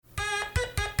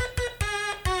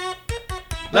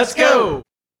Let's go!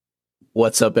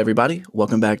 What's up, everybody?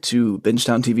 Welcome back to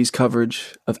Bingetown TV's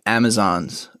coverage of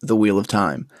Amazon's The Wheel of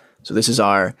Time. So this is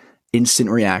our instant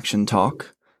reaction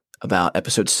talk about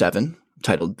episode 7,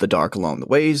 titled The Dark Along the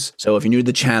Ways. So if you're new to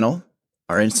the channel,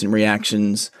 our instant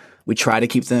reactions, we try to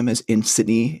keep them as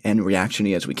instant-y and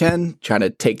reaction-y as we can, try to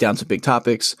take down some big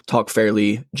topics, talk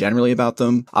fairly generally about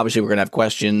them. Obviously, we're going to have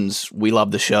questions. We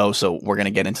love the show, so we're going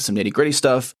to get into some nitty-gritty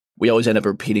stuff. We always end up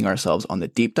repeating ourselves on the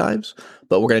deep dives,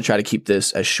 but we're going to try to keep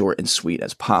this as short and sweet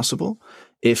as possible.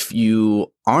 If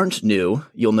you aren't new,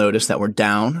 you'll notice that we're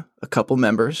down a couple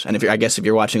members. And if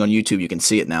you're watching on YouTube, you can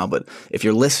see it now. But if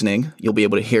you're listening, you'll be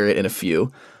able to hear it in a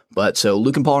few. But so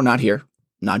Luke and Paul are not here,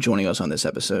 not joining us on this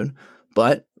episode.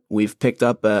 But we've picked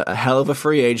up a hell of a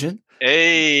free agent.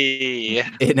 Hey,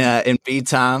 in B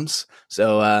Times.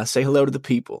 So say hello to the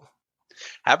people.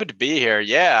 Happy to be here.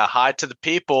 Yeah, hi to the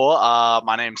people.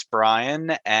 My name's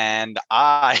Brian, and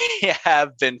I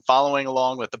have been following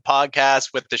along with the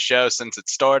podcast, with the show since it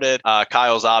started.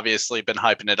 Kyle's obviously been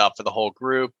hyping it up for the whole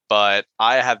group, but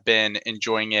I have been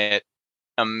enjoying it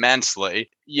immensely.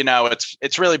 You know,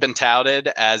 it's really been touted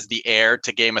as the heir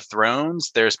to Game of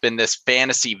Thrones. There's been this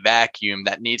fantasy vacuum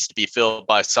that needs to be filled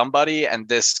by somebody, and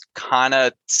this kind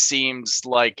of seems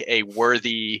like a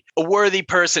worthy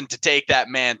person to take that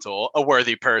mantle, a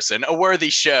worthy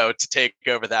show to take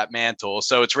over that mantle.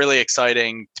 So it's really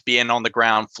exciting to be in on the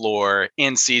ground floor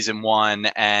in season 1,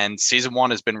 and season 1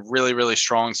 has been really, really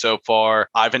strong so far.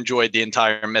 I've enjoyed the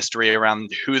entire mystery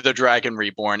around who the Dragon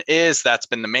Reborn is. That's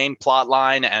been the main plot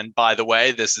line, and by the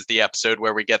way, this is the episode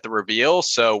where we get the reveal.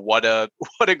 So what a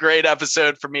great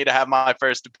episode for me to have my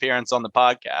first appearance on the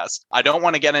podcast. I don't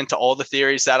want to get into all the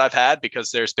theories that I've had because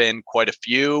there's been quite a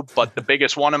few, but the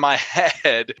biggest one in my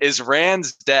head is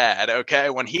Rand's dad.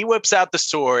 Okay. When he whips out the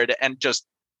sword and just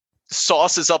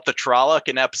sauces up the Trolloc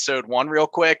in episode 1 real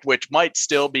quick, which might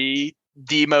still be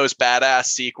the most badass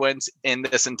sequence in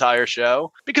this entire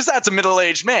show, because that's a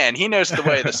middle-aged man. He knows the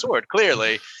way of the sword,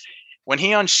 clearly. When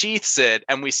he unsheaths it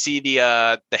and we see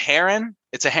the heron,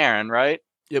 it's a heron, right?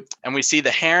 Yep. And we see the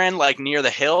heron like near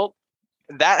the hilt.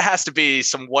 That has to be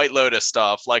some White Lotus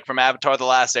stuff, like from Avatar: The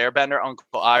Last Airbender, Uncle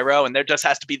Iroh. And there just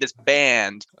has to be this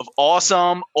band of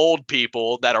awesome old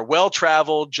people that are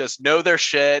well-traveled, just know their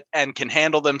shit, and can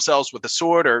handle themselves with a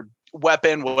sword or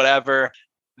weapon, whatever.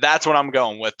 That's what I'm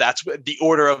going with. That's the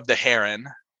order of the heron.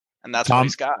 And that's what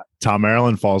he's got. Tom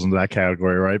Maryland falls into that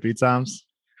category, right, Pete Times?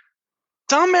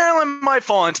 Tom Maryland might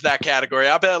fall into that category.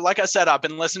 Like I said, I've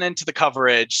been listening to the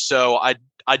coverage. So I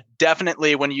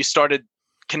definitely, when you started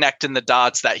connecting the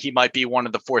dots that he might be one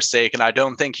of the Forsaken, I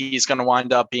don't think he's going to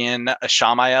wind up being a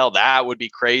Shamael. That would be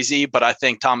crazy. But I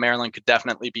think Tom Maryland could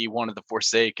definitely be one of the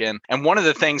Forsaken. And one of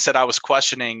the things that I was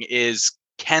questioning is,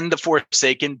 can the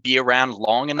Forsaken be around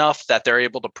long enough that they're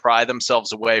able to pry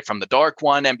themselves away from the Dark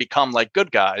One and become like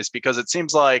good guys? Because it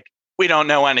seems like we don't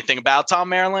know anything about Tom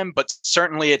Maryland, but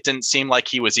certainly it didn't seem like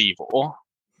he was evil.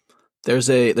 There's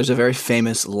a very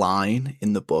famous line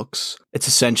in the books. It's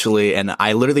essentially, and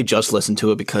I literally just listened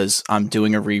to it because I'm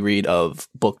doing a reread of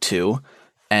book 2,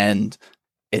 and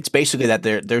it's basically that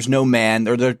there's no man,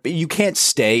 or you can't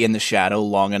stay in the shadow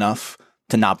long enough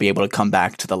to not be able to come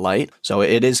back to the light. So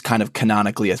it is kind of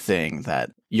canonically a thing that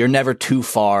you're never too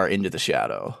far into the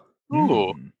shadow.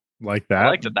 Ooh. Like that? I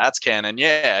like that. That's canon.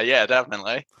 Yeah,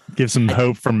 definitely. Give some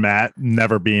hope for Matt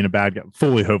never being a bad guy,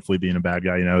 hopefully being a bad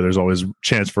guy. You know, there's always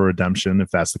chance for redemption if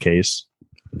that's the case.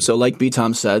 So like B.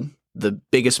 Tom said, the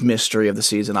biggest mystery of the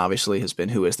season obviously has been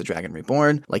who is the Dragon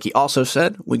Reborn. Like he also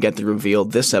said, we get to reveal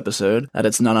this episode that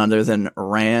it's none other than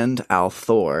Rand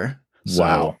al'Thor.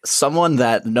 Wow. So someone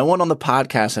that no one on the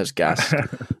podcast has guessed.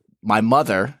 My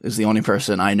mother is the only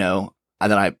person I know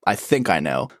that I think I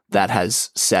know that has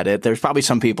said it. There's probably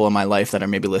some people in my life that are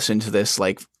maybe listening to this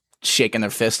like shaking their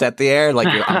fist at the air like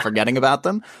I'm forgetting about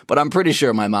them, but I'm pretty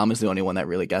sure my mom is the only one that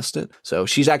really guessed it. So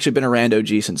she's actually been a Rand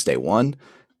OG since day 1,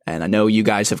 and I know you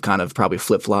guys have kind of probably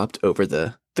flip-flopped over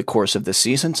the course of this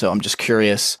season, so I'm just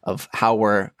curious of how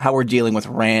we're dealing with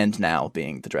Rand now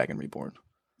being the Dragon Reborn.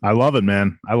 I love it,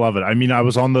 man. I love it. I mean, I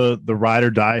was on the ride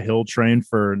or die hill train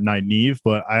for Nynaeve,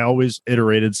 but I always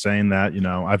iterated saying that, you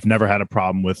know, I've never had a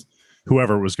problem with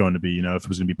whoever it was going to be. You know, if it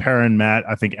was going to be Perrin, Matt,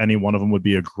 I think any one of them would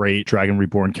be a great Dragon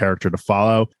Reborn character to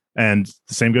follow. And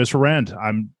the same goes for Rand.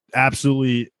 I'm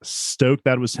absolutely stoked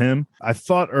that it was him. I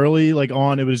thought early, like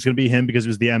on, it was going to be him because it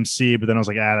was the MC, but then I was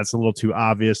like, that's a little too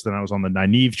obvious. Then I was on the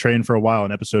Nynaeve train for a while,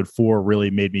 and episode 4 really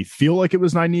made me feel like it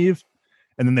was Nynaeve.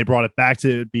 And then they brought it back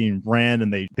to it being Rand,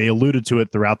 and they alluded to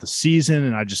it throughout the season,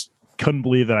 and I just couldn't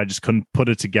believe that I just couldn't put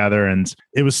it together. And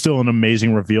it was still an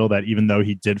amazing reveal that even though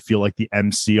he did feel like the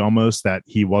MC almost, that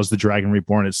he was the Dragon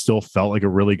Reborn, it still felt like a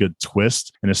really good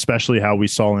twist. And especially how we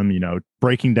saw him,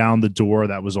 breaking down the door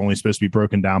that was only supposed to be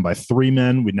broken down by 3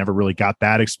 men. We never really got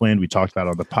that explained. We talked about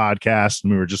it on the podcast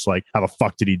and we were just like, how the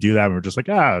fuck did he do that? And we were just like,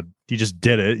 he just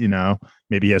did it.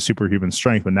 Maybe he has superhuman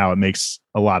strength, but now it makes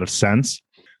a lot of sense.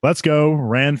 Let's go.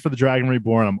 Rand for the Dragon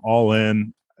Reborn. I'm all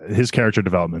in. His character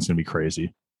development is going to be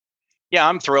crazy. Yeah,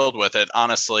 I'm thrilled with it.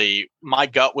 Honestly, my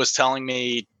gut was telling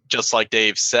me, just like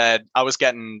Dave said, I was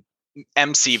getting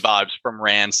MC vibes from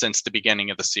Rand since the beginning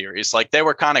of the series. Like they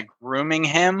were kind of grooming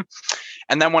him.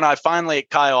 And then when I finally,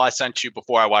 Kyle, I sent you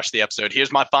before I watched the episode,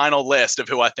 here's my final list of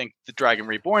who I think the Dragon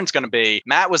Reborn is going to be.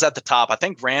 Matt was at the top. I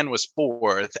think Rand was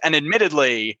 4th. And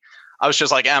admittedly, I was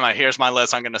just like, Emma, here's my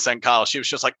list. I'm going to send Kyle. She was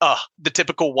just like, the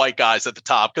typical white guys at the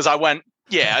top. Because I went,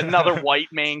 another white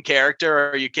main character.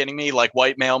 Are you kidding me? Like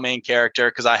white male main character.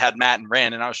 Because I had Matt and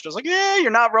Rand. And I was just like,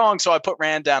 you're not wrong. So I put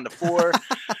Rand down to 4.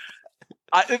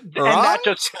 And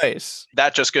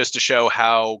that just goes to show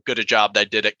how good a job they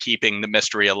did at keeping the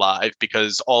mystery alive,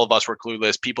 because all of us were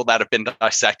clueless. People that have been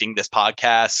dissecting this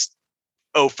podcast,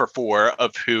 0 for 4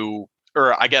 of who,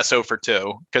 or I guess 0 for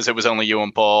 2, because it was only you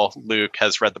and Paul. Luke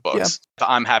has read the books. Yeah.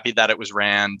 I'm happy that it was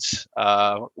Rand.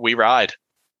 We ride.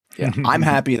 Yeah, I'm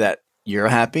happy that you're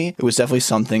happy. It was definitely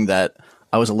something that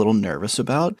I was a little nervous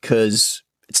about because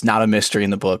it's not a mystery in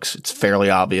the books. It's fairly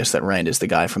obvious that Rand is the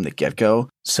guy from the get-go.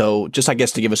 So just, I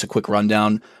guess, to give us a quick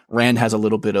rundown, Rand has a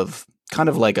little bit of kind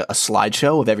of like a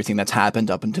slideshow of everything that's happened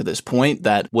up until this point.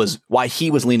 That was why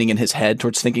he was leaning in his head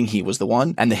towards thinking he was the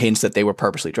one, and the hints that they were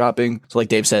purposely dropping. So like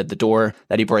Dave said, the door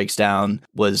that he breaks down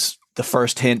was the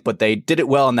first hint, but they did it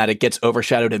well in that it gets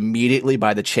overshadowed immediately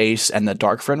by the chase and the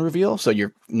Dark Friend reveal. So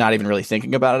you're not even really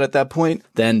thinking about it at that point.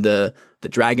 Then the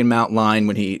Dragon Mount line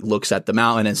when he looks at the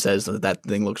mountain and says that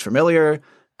thing looks familiar.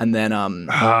 And then, and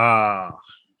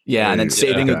then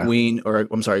saving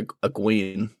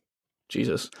Egwene,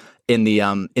 Jesus, in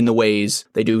the ways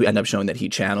they do end up showing that he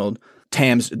channeled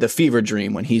Tam's the fever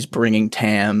dream when he's bringing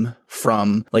Tam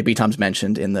from, like B-Tom's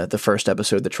mentioned in the first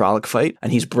episode, the Trolloc fight,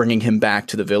 and he's bringing him back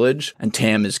to the village, and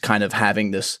Tam is kind of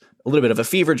having this a little bit of a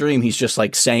fever dream. He's just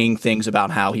like saying things about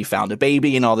how he found a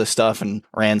baby and all this stuff, and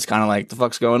Rand's kind of like, the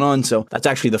fuck's going on? So that's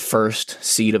actually the first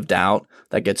seed of doubt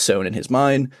that gets sown in his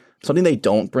mind. Something they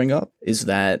don't bring up is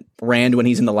that Rand, when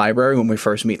he's in the library, when we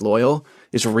first meet Loial,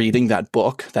 is reading that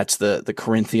book. That's the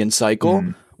Corinthian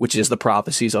cycle, which is the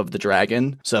prophecies of the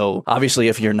dragon. So obviously,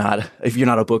 if you're not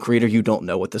a book reader, you don't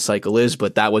know what the cycle is.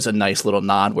 But that was a nice little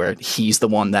nod where he's the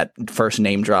one that first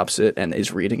name drops it and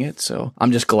is reading it. So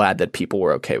I'm just glad that people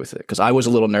were okay with it, because I was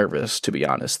a little nervous, to be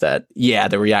honest, that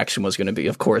the reaction was going to be,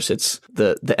 of course, it's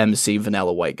the MC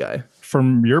vanilla white guy.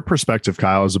 From your perspective,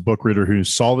 Kyle, as a book reader who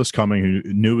saw this coming, who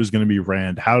knew it was going to be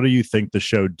Rand, how do you think the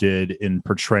show did in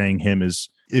portraying him as,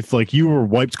 if like you were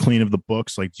wiped clean of the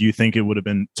books, like do you think it would have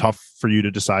been tough for you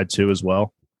to decide too as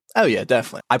well? Oh yeah,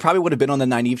 definitely. I probably would have been on the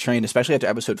Nynaeve train, especially after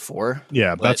episode 4.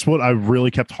 Yeah, that's what I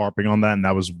really kept harping on that, and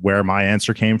that was where my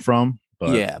answer came from.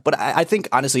 But I think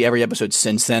honestly every episode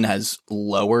since then has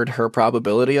lowered her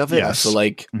probability of it. Yes. So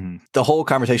like the whole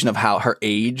conversation of how her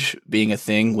age being a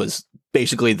thing was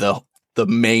basically the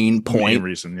main point. Main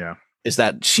reason, is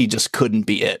that she just couldn't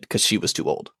be it because she was too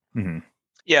old. Mm-hmm.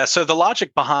 Yeah, so the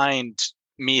logic behind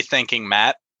me thinking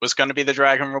Matt was going to be the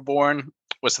Dragon Reborn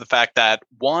was the fact that,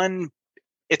 one,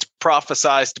 it's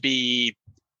prophesized to be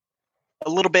a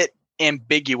little bit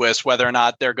ambiguous whether or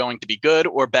not they're going to be good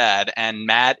or bad, and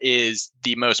Matt is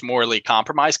the most morally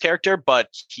compromised character, but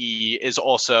he is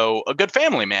also a good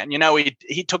family man.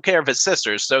 He took care of his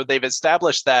sisters, so they've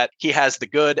established that he has the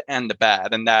good and the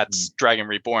bad, and that's Dragon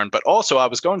Reborn. But also I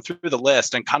was going through the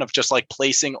list and kind of just like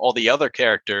placing all the other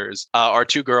characters. Our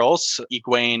 2 girls,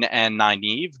 Egwene and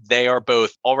Nynaeve, they are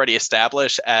both already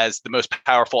established as the most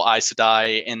powerful Aes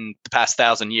Sedai in the past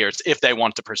 1,000 years, if they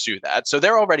want to pursue that. So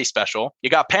they're already special.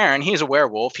 You got Perrin, he's a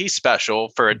werewolf. He's special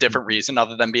for a different reason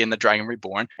other than being the Dragon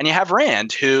Reborn. And you have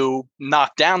Rand, who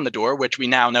knocked down the door, which we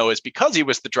now know is because he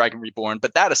was the Dragon Reborn.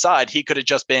 But that aside, he could have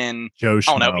just been, he could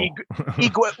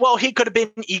have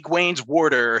been Egwene's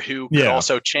warder, who could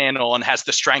also channel and has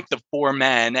the strength of 4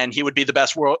 men. And he would be the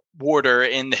best warder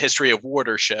in the history of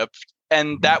wardership.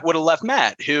 And that would have left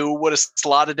Matt, who would have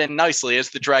slotted in nicely as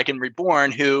the Dragon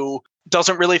Reborn, who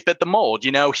doesn't really fit the mold.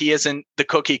 You know, he isn't the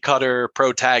cookie cutter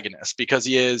protagonist because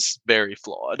he is very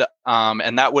flawed.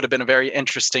 And that would have been a very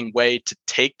interesting way to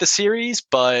take the series,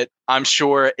 but I'm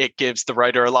sure it gives the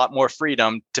writer a lot more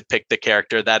freedom to pick the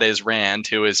character that is Rand,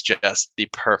 who is just the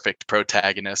perfect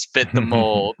protagonist, fit the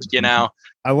mold, you know?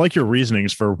 I like your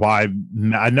reasonings for why.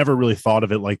 I never really thought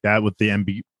of it like that, with the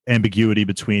ambiguity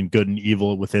between good and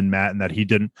evil within Matt, and that he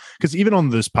didn't, because even on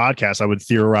this podcast I would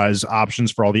theorize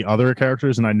options for all the other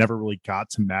characters, and I never really got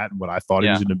to Matt and what I thought he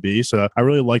was going to be. So I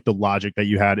really like the logic that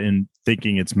you had in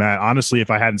thinking it's Matt. Honestly, if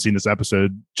I hadn't seen this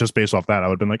episode, just based off that, I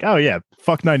would have been like, oh yeah,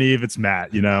 fuck Nynaeve, it's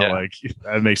Matt, you know. Like,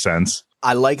 that makes sense.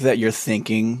 I like that you're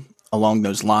thinking along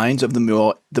those lines of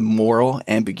the moral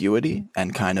ambiguity,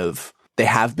 and kind of they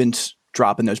have been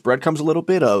dropping those breadcrumbs a little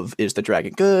bit of, is the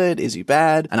dragon good? Is he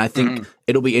bad? And I think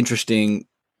it'll be interesting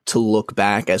to look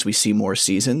back as we see more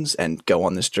seasons and go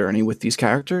on this journey with these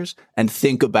characters and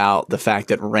think about the fact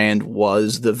that Rand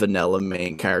was the vanilla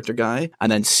main character guy, and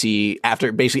then see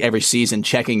after basically every season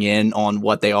checking in on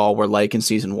what they all were like in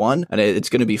season one. And it's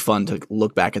going to be fun to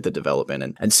look back at the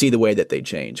development and see the way that they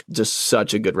change. Just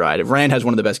such a good ride. Rand has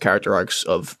one of the best character arcs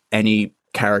of any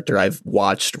character I've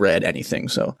watched, read, anything.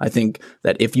 So I think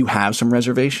that if you have some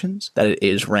reservations that it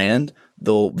is Rand,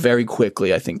 they'll very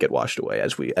quickly, I think, get washed away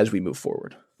as we move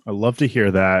forward. I love to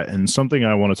hear that. And something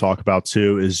I want to talk about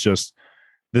too is just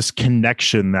this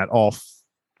connection that all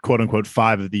quote unquote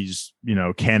 5 of these, you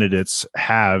know, candidates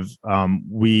have.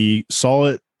 We saw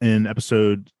it in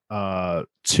episode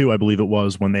 2, I believe it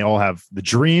was, when they all have the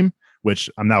dream, which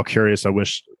I'm now curious. I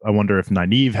wonder if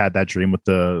Nynaeve had that dream with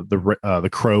the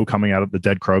crow coming out of the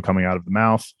dead crow coming out of the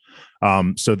mouth.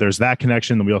 So there's that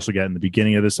connection that we also get in the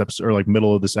beginning of this episode, or like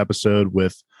middle of this episode,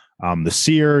 with the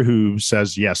seer, who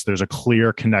says, yes, there's a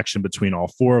clear connection between all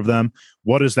 4 of them.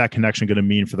 What is that connection going to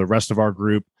mean for the rest of our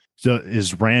group?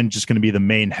 Is Rand just going to be the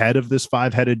main head of this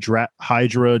 5-headed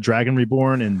Hydra Dragon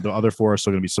Reborn, and the other 4 are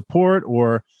still going to be support,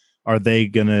 or are they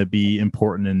going to be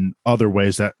important in other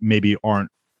ways that maybe aren't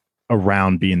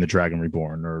around being the Dragon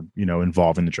Reborn, or, you know,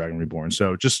 involving the Dragon Reborn?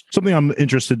 So just something I'm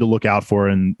interested to look out for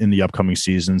in the upcoming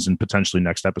seasons and potentially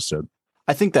next episode.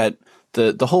 I think that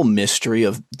the whole mystery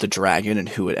of the dragon and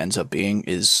who it ends up being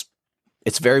is,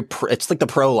 it's like the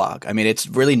prologue. I mean, it's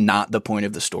really not the point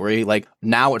of the story. Like,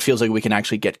 now it feels like we can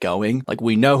actually get going. Like,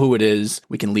 we know who it is.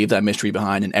 We can leave that mystery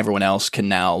behind, and everyone else can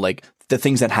now, like, the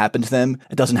things that happen to them,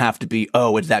 it doesn't have to be,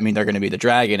 oh, does that mean they're going to be the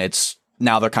dragon? It's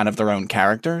now they're kind of their own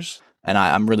characters. And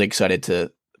I'm really excited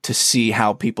to see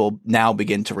how people now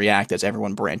begin to react as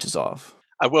everyone branches off.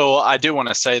 I do want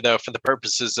to say, though, for the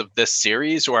purposes of this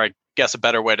series, or I guess a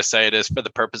better way to say it is for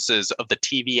the purposes of the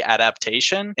TV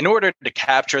adaptation, in order to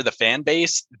capture the fan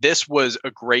base, this was a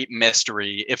great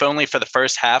mystery, if only for the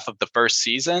first half of the first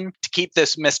season. To keep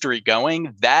this mystery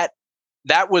going, that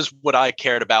was what I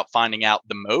cared about finding out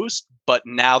the most. But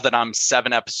now that I'm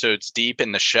 7 episodes deep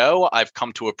in the show, I've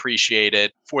come to appreciate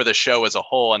it for the show as a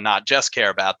whole, and not just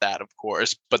care about that, of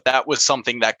course. But that was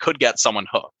something that could get someone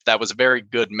hooked. That was a very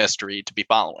good mystery to be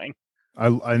following.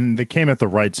 And they came at the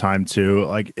right time too.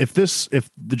 Like, if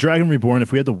the Dragon Reborn,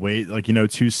 if we had to wait, like, you know,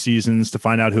 2 seasons to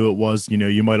find out who it was, you know,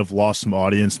 you might have lost some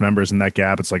audience members in that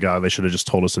gap. It's like, oh, they should have just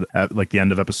told us at like the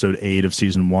end of episode 8 of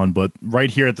season 1. But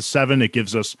right here at the 7, it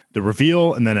gives us the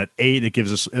reveal, and then at 8,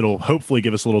 it'll hopefully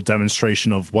give us a little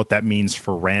demonstration of what that means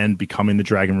for Rand becoming the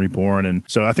Dragon Reborn. And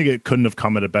so I think it couldn't have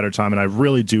come at a better time. And I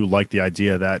really do like the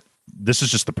idea that this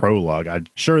is just the prologue. I'm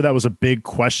sure that was a big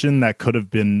question that could have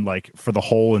been like for the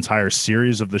whole entire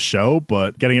series of the show,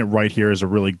 but getting it right here is a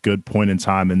really good point in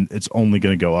time, and it's only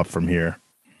going to go up from here.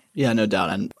 Yeah, no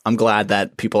doubt. And I'm glad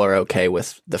that people are okay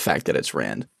with the fact that it's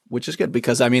Rand, which is good,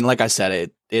 because I mean, like I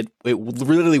said, it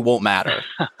really won't matter.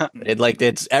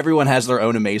 Everyone has their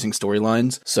own amazing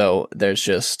storylines. So there's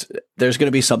going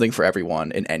to be something for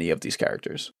everyone in any of these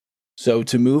characters. So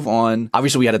to move on,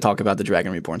 obviously we had to talk about the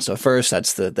Dragon Reborn. So first,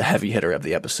 that's the heavy hitter of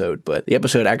the episode. But the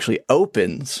episode actually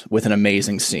opens with an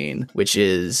amazing scene, which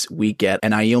is we get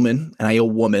an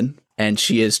Aiel woman, and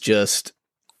she is just,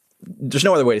 there's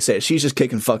no other way to say it. She's just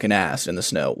kicking fucking ass in the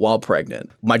snow while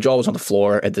pregnant. My jaw was on the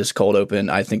floor at this cold open.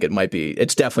 I think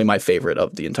it's definitely my favorite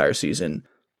of the entire season.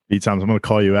 B-Times, I'm going to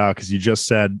call you out because you just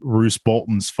said Roose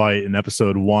Bolton's fight in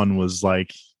episode 1 was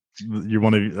like,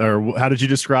 how did you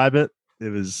describe it?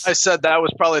 I said that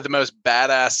was probably the most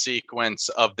badass sequence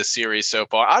of the series so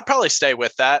far. I'd probably stay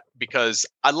with that because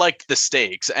I liked the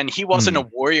stakes, and he wasn't a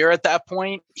warrior at that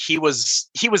point. He was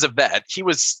a vet. He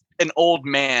was an old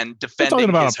man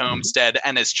defending his homestead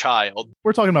and his child.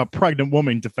 We're talking about a pregnant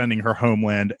woman defending her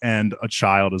homeland and a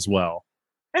child as well.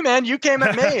 Hey man, you came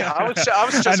at me. I was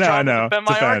just trying to defend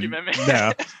my argument, man.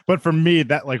 Yeah, but for me,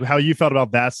 that like how you felt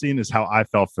about that scene is how I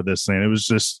felt for this scene. It was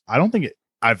just I don't think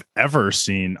I've ever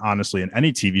seen, honestly, in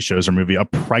any TV shows or movie, a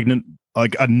pregnant,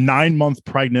 like a 9-month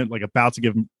pregnant, like about to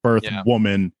give birth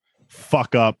woman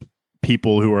fuck up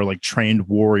people who are like trained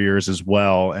warriors as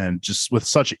well, and just with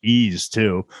such ease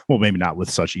too. Well, maybe not with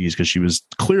such ease because she was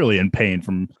clearly in pain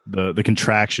from the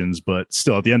contractions, but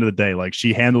still at the end of the day, like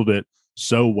she handled it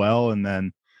so well. And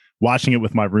then watching it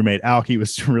with my roommate Alki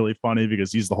was really funny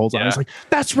because he's the whole time. He's like,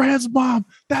 "That's Rand's mom.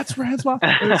 That's Rand's mom."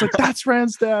 And it's like, "That's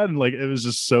Rand's dad." And like, it was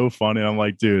just so funny. I'm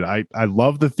like, dude, I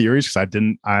love the theories because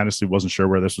I honestly wasn't sure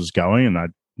where this was going,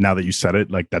 and now that you said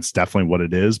it, like that's definitely what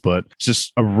it is. But it's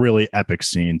just a really epic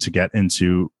scene to get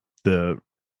into the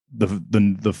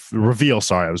reveal.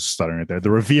 Sorry, I was stuttering right there.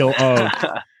 The reveal of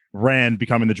Rand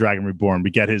becoming the Dragon Reborn. We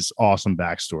get his awesome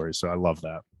backstory, so I love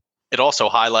that. It also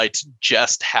highlights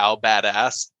just how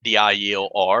badass the Aiel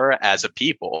are as a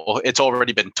people. It's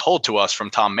already been told to us from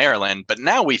Tom Maryland, but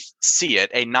now we see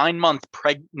it. A 9-month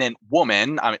pregnant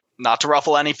woman, I mean, not to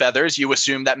ruffle any feathers, you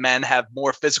assume that men have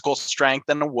more physical strength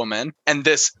than a woman. And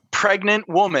this pregnant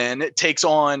woman takes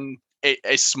on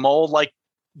a small, like,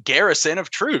 garrison of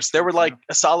troops. There were like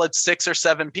a solid 6 or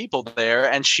 7 people there,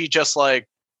 and she just like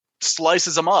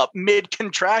slices them up mid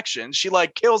contraction. She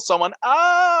like kills someone,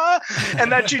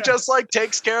 and then she just like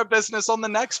takes care of business on the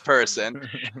next person.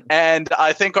 And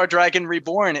I think our Dragon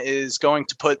Reborn is going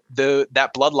to put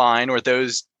that bloodline or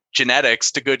those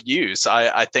genetics to good use.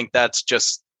 I think that's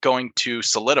just going to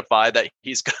solidify that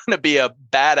he's going to be a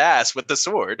badass with the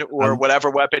sword or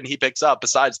whatever weapon he picks up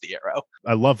besides the arrow.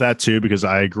 I love that too, because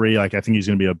I agree. Like, I think he's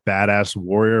going to be a badass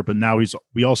warrior, but now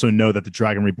we also know that the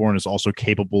Dragon Reborn is also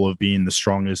capable of being the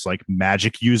strongest like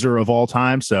magic user of all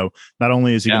time. So not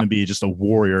only is he going to be just a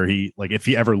warrior, he like, if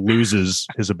he ever loses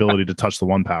his ability to touch the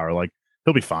one power, like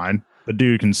he'll be fine. The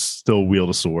dude can still wield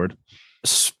a sword.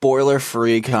 Spoiler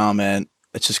free comment.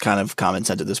 It's just kind of common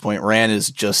sense at this point. Rand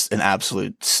is just an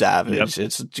absolute savage. Yep.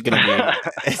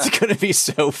 It's gonna be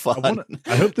so fun.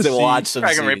 I hope to watch some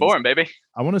Dragon Reborn, baby.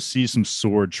 I want to see some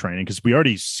sword training because we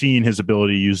already seen his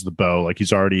ability to use the bow. Like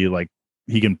he's already like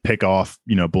he can pick off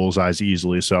bullseyes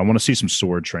easily. So I want to see some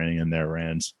sword training in there,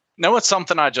 Rand's. No, it's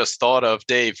something I just thought of,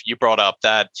 Dave. You brought up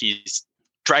that he's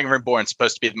Dragon Reborn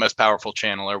supposed to be the most powerful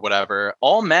channel or whatever.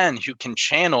 All men who can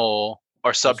channel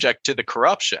are subject to the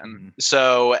corruption.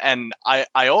 So, and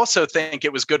I also think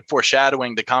it was good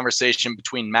foreshadowing the conversation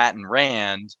between Matt and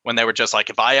Rand when they were just like,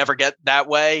 if I ever get that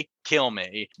way, kill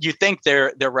me. You think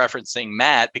they're referencing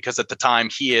Matt because at the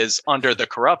time he is under the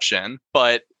corruption,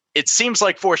 but it seems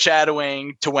like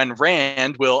foreshadowing to when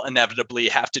Rand will inevitably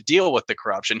have to deal with the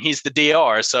corruption. He's the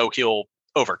DR, so he'll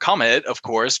overcome it, of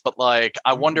course, but like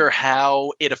I wonder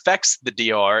how it affects the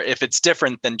DR if it's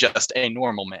different than just a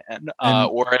normal man,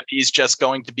 or if he's just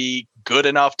going to be good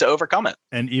enough to overcome it.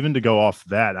 And even to go off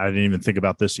that, I didn't even think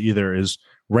about this either, is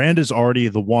Rand is already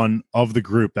the one of the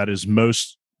group that is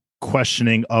most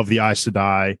questioning of the Aes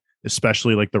Sedai,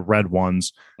 especially like the red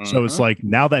ones. So it's like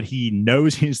now that he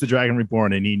knows he's the Dragon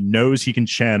Reborn and he knows he can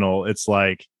channel, it's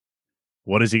like,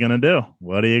 what is he gonna do?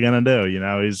 What are you gonna do?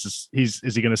 Is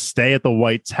he gonna stay at the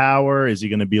White Tower? Is he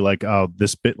gonna be like, oh,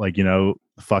 this bit, like,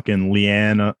 fucking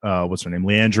Leanne, what's her name?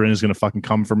 Leandrin is gonna fucking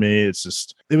come for me. It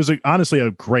was honestly a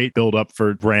great build up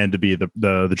for Rand to be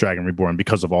the Dragon Reborn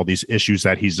because of all these issues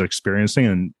that he's experiencing.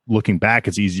 And looking back,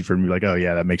 it's easy for me like, oh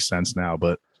yeah, that makes sense now,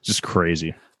 but just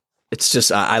crazy. It's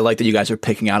just, I like that you guys are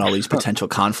picking out all these potential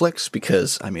conflicts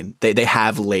because, I mean, they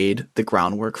have laid the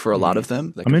groundwork for a lot of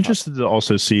them. I'm interested to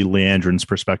also see Leandrin's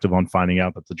perspective on finding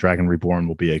out that the Dragon Reborn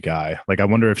will be a guy. Like, I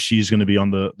wonder if she's going to be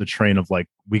on the train of like,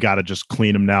 we got to just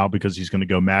clean him now because he's going to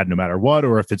go mad no matter what.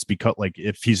 Or if it's because like,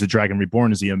 if he's the Dragon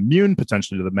Reborn, is he immune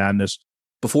potentially to the madness?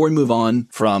 Before we move on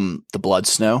from the Blood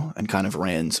Snow and kind of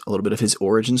Rand's a little bit of his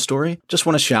origin story, just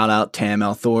want to shout out Tam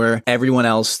al'Thor. Everyone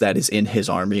else that is in his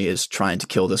army is trying to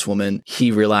kill this woman.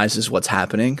 He realizes what's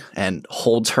happening and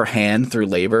holds her hand through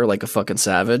labor like a fucking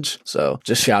savage. So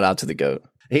just shout out to the GOAT.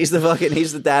 He's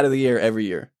the dad of the year every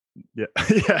year. Yeah,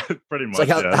 yeah, pretty much. It's like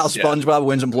how SpongeBob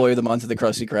wins Employee of the Month to the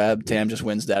Krusty Krab. Tam just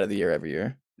wins Dad of the Year every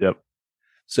year. Yep.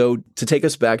 So to take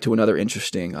us back to another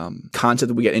interesting concept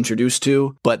that we get introduced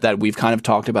to, but that we've kind of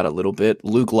talked about a little bit.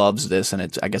 Luke loves this, and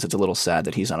I guess it's a little sad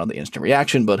that he's not on the instant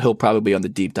reaction, but he'll probably be on the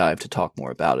deep dive to talk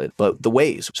more about it. But the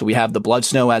ways. So we have the Blood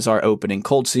Snow as our opening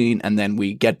cold scene, and then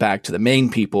we get back to the main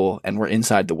people, and we're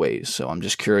inside the ways. So I'm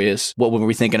just curious, what were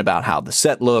we thinking about how the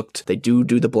set looked? They do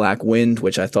the Black Wind,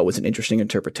 which I thought was an interesting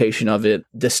interpretation of it.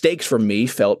 The stakes for me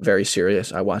felt very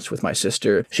serious. I watched with my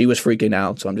sister. She was freaking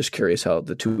out, so I'm just curious how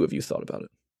the two of you thought about it.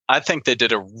 I think they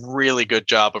did a really good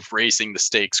job of raising the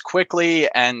stakes quickly.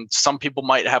 And some people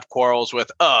might have quarrels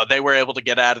with, oh, they were able to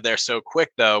get out of there so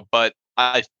quick, though. But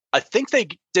I think they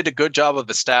did a good job of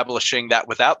establishing that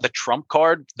without the trump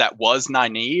card that was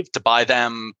Nynaeve to buy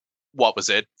them, what was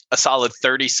it? A solid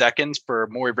 30 seconds for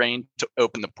Moiraine to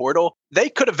open the portal. They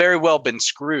could have very well been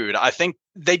screwed. I think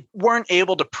they weren't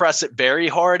able to press it very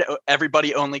hard.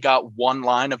 Everybody only got one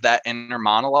line of that inner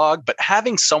monologue, but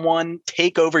having someone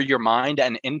take over your mind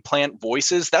and implant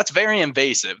voices, that's very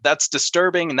invasive. That's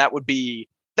disturbing, and that would be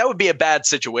a bad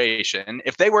situation.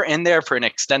 If they were in there for an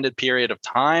extended period of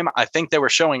time, I think they were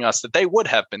showing us that they would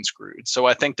have been screwed. So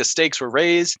I think the stakes were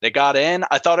raised. They got in.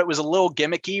 I thought it was a little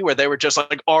gimmicky where they were just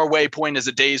like, our waypoint is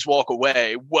a day's walk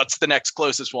away. What's the next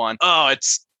closest one? Oh,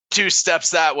 it's 2 steps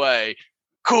that way.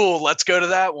 Cool, let's go to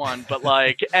that one. But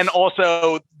like, and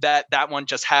also that one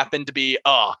just happened to be,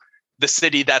 the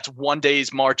city that's 1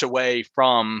 day's march away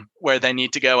from where they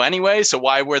need to go anyway. So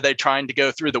why were they trying to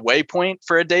go through the waypoint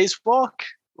for a day's walk?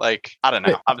 Like, I don't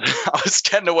know. I was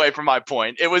getting away from my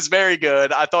point. It was very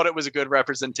good. I thought it was a good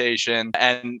representation.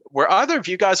 And were either of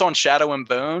you guys on Shadow and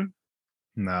Bone?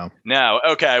 No.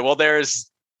 Okay. Well,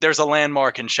 there's a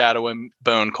landmark in Shadow and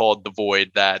Bone called the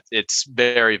Void that it's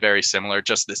very, very similar.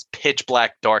 Just this pitch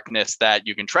black darkness that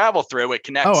you can travel through. It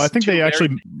connects. Oh, I think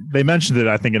they mentioned it,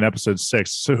 I think, in episode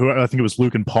 6. So I think it was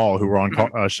Luke and Paul who were on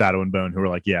Shadow and Bone who were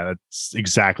like, yeah, that's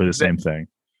exactly the same thing.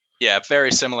 Yeah,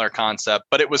 very similar concept,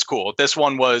 but it was cool. This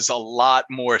one was a lot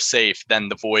more safe than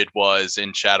the Void was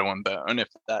in Shadow and Bone, if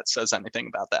that says anything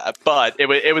about that. But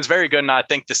it was very good, and I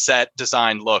think the set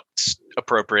design looked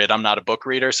appropriate. I'm not a book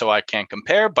reader, so I can't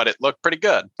compare, but it looked pretty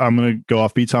good. I'm going to go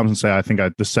off beat Thompson and say I think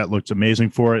the set looked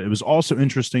amazing for it. It was also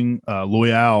interesting,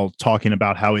 Loial talking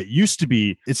about how it used to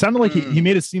be. It sounded like he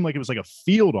made it seem like it was like a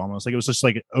field almost, like it was just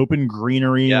like open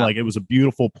greenery, like it was a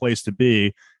beautiful place to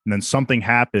be, and then something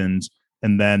happened.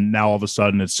 And then now all of a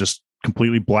sudden it's just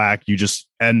completely black. You just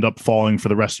end up falling for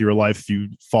the rest of your life if you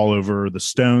fall over the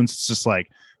stones. It's just like,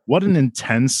 what an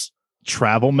intense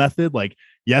travel method. Like,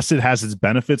 yes, it has its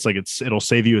benefits. Like it'll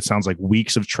save you, it sounds like,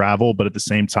 weeks of travel, but at the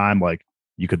same time, like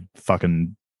you could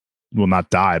not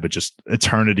die, but just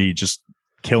eternity, just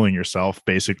killing yourself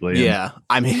basically. Yeah.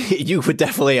 I mean, you would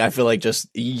definitely, I feel like,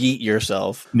 just yeet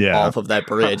yourself off of that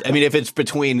bridge. I mean, if it's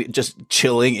between just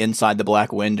chilling inside the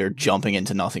black wind or jumping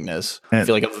into nothingness, I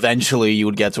feel like eventually you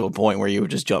would get to a point where you would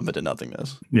just jump into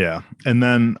nothingness. Yeah. And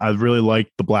then I really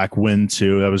liked the black wind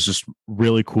too. That was just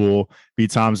really cool.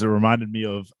 It reminded me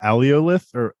of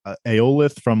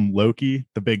Aeolith from Loki,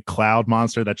 the big cloud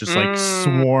monster that just like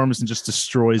swarms and just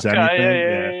destroys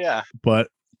anything. Yeah. But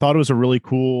thought it was a really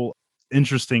cool,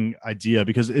 interesting idea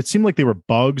because it seemed like they were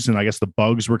bugs, and I guess the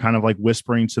bugs were kind of like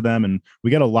whispering to them, and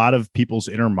we get a lot of people's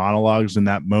inner monologues in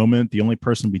that moment. The only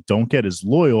person we don't get is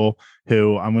Loial,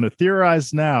 who I'm going to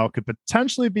theorize now could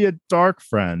potentially be a dark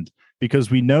friend, because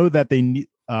we know that they need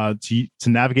to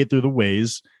navigate through the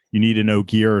ways, you need an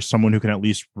Ogier or someone who can at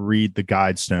least read the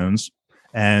guide stones.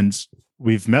 And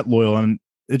we've met Loial, and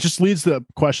it just leads to the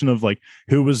question of like,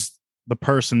 who was the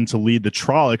person to lead the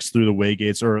Trollocs through the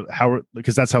Waygates, or how,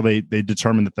 because that's how they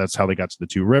determined that's how they got to the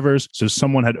 2 rivers. So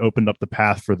someone had opened up the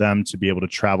path for them to be able to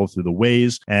travel through the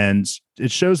ways. And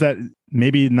it shows that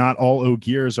maybe not all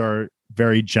Ogiers are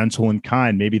very gentle and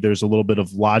kind. Maybe there's a little bit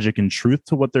of logic and truth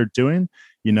to what they're doing.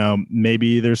 You know,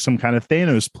 maybe there's some kind of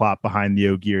Thanos plot behind the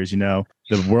Ogiers. You know,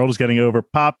 the world is getting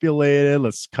overpopulated.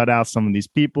 Let's cut out some of these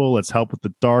people. Let's help with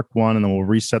the Dark One, and then we'll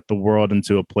reset the world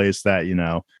into a place that, you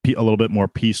know, a little bit more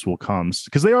peace will come.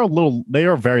 Because they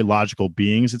are very logical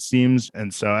beings, it seems.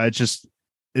 And so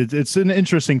it's an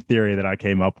interesting theory that I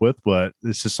came up with, but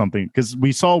it's just something, because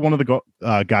we saw one of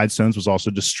the guide stones was also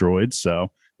destroyed.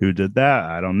 So who did that?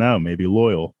 I don't know. Maybe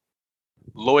Loial.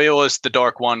 Loial is the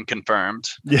Dark One confirmed.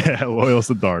 Yeah, Loial's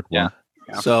the Dark One.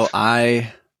 Yeah. So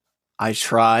I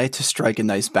try to strike a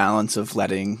nice balance of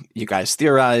letting you guys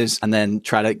theorize and then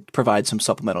try to provide some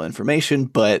supplemental information,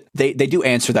 but they do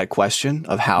answer that question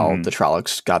of how the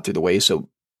Trollocs got through the way. So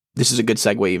this is a good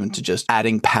segue even to just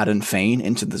adding Padan Fain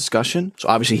into the discussion. So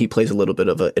obviously he plays a little bit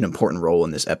of an important role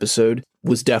in this episode.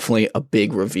 Was definitely a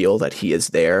big reveal that he is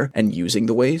there and using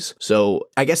the ways. So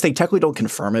I guess they technically don't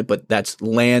confirm it, but that's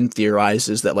Lan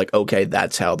theorizes that, like, okay,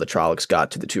 that's how the Trollocs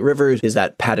got to the 2 rivers, is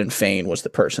that Padan Fain was the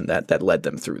person that led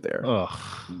them through there. Ugh.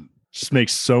 Just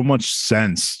makes so much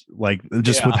sense. Like,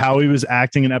 just with how he was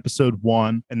acting in episode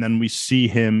 1, and then we see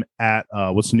him at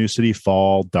what's the new city?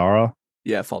 Fal Dara.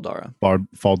 Yeah, Fal Dara.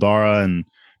 Fal Dara, and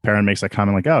Perrin makes that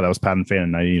comment like, "Oh, that was Padan Fain,"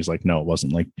 and he's like, "No, it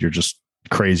wasn't. Like, you're just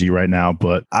crazy right now."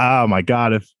 But oh my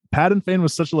god, if Padan Fain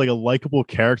was such a likable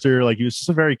character, like he was just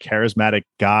a very charismatic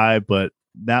guy, but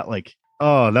that, like,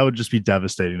 Oh, that would just be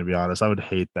devastating, to be honest. I would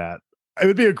hate that. It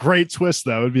would be a great twist,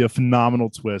 though. It would be a phenomenal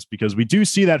twist because we do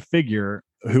see that figure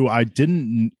who I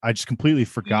just completely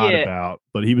forgot about,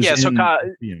 but he was Yeah, so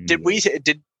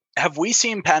in have we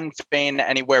seen Patton Fane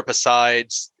anywhere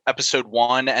besides episode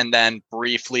 1 and then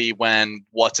briefly when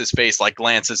what's his face like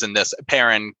glances in this,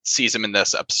 Perrin sees him in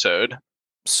this episode?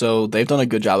 So they've done a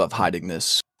good job of hiding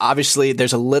this. Obviously,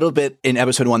 there's a little bit in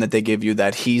episode 1 that they give you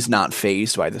that he's not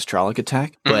phased by this Trolloc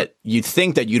attack, but you'd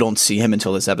think that you don't see him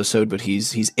until this episode, but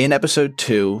he's in episode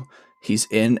 2, he's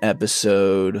in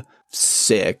episode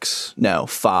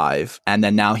 5, and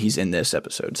then now he's in this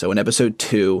episode. So in episode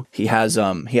 2, he has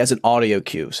an audio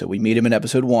cue. So we meet him in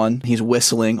episode 1, he's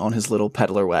whistling on his little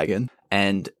peddler wagon,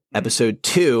 and episode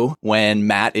 2, when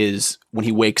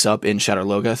he wakes up in Shadar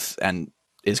Logoth and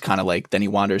is kind of like, then he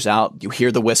wanders out. You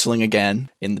hear the whistling again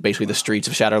in basically the streets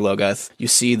of Shadar Logoth. You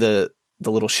see the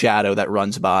little shadow that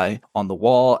runs by on the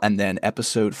wall. And then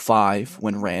episode 5,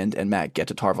 when Rand and Mat get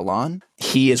to Tar Valon,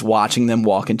 he is watching them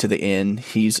walk into the inn.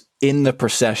 He's in the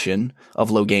procession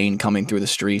of Logain coming through the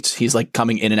streets. He's like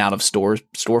coming in and out of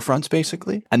storefronts,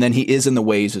 basically. And then he is in the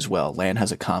ways as well. Lan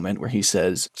has a comment where he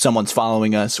says, someone's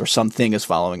following us or something is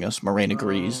following us. Moraine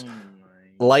agrees.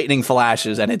 Lightning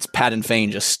flashes and it's Patton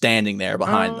Fane just standing there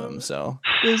behind them. So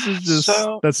this is just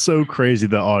that's so crazy.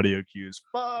 The audio cues,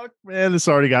 fuck man, this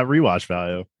already got rewatch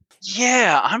value.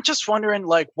 Yeah, I'm just wondering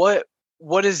like what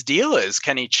his deal is.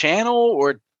 Can he channel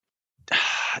or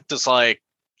just like?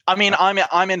 I mean,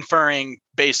 I'm inferring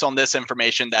based on this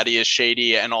information that he is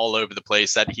shady and all over the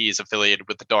place. That he is affiliated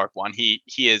with the Dark One. He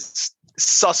is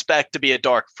suspect to be a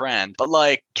Dark Friend, but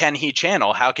like, can he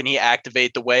channel? How can he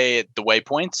activate the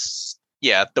waypoints?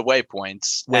 Yeah, the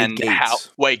waypoints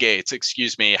waygates.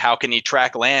 Excuse me. How can he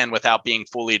track Lan without being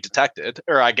fully detected?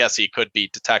 Or I guess he could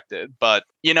be detected, but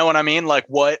you know what I mean? Like,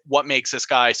 what makes this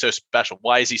guy so special?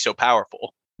 Why is he so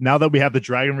powerful? Now that we have the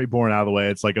Dragon Reborn out of the way,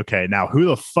 it's like, okay, now who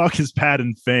the fuck is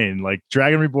Patton Fane? Like,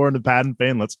 Dragon Reborn to Patton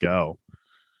Fane, let's go.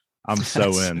 I'm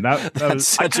in. That's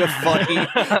such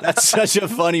a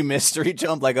funny mystery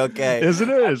jump. Like, okay, isn't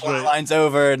it? Line's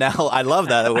over now. I love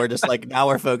that we're just like now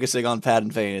we're focusing on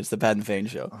Patton Fane. It's the Patton Fane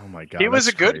show. Oh my god, he was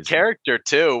a good character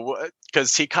too,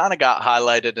 because he kind of got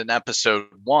highlighted in episode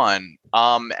 1.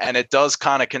 And it does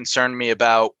kind of concern me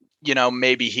about, you know,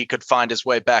 maybe he could find his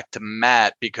way back to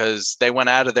Mat because they went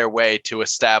out of their way to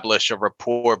establish a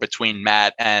rapport between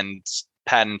Mat and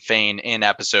Patton Fane in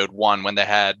episode 1 when they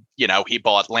had, you know, he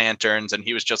bought lanterns and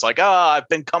he was just like, oh, I've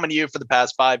been coming to you for the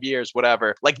past 5 years,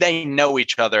 whatever. Like they know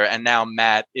each other, and now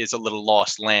Mat is a little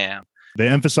lost lamb. They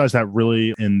emphasize that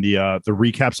really in the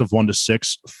recaps of 1 to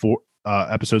 6 for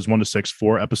episodes 1 to 6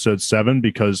 for episode 7,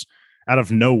 because out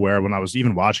of nowhere, when I was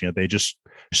even watching it, they just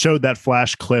showed that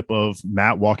flash clip of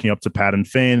Mat walking up to Patton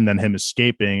Fane and then him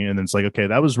escaping, and it's like, okay,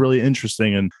 that was really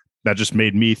interesting. And that just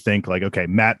made me think like, okay,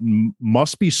 Mat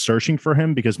must be searching for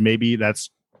him because maybe that's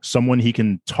someone he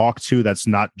can talk to that's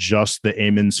not just the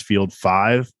Aemond's Field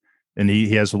 5, and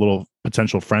he has a little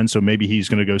potential friend. So maybe he's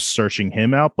going to go searching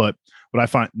him out. But what I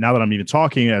find now that I'm even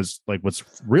talking as like what's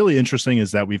really interesting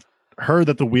is that we've heard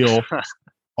that the wheel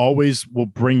always will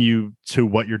bring you to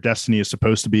what your destiny is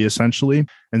supposed to be, essentially.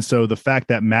 And so the fact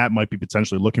that Mat might be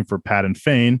potentially looking for Patton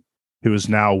Fane, who is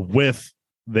now with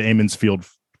the Aemond's Field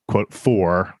quote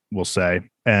 4, we'll say,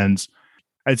 and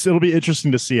it'll be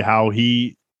interesting to see how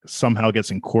he somehow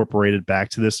gets incorporated back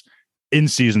to this in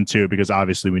season 2, because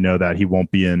obviously we know that he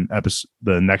won't be in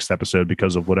the next episode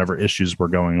because of whatever issues were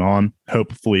going on.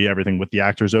 Hopefully everything with the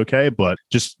actor is okay, but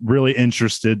just really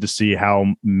interested to see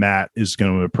how Mat is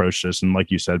going to approach this. And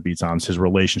like you said, Beatons, his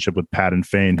relationship with Patton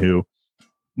Fane, who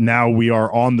now we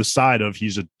are on the side of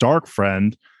he's a dark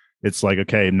friend. It's like,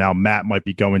 okay, now Mat might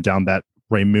be going down that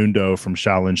Raymundo from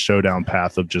Shaolin Showdown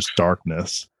path of just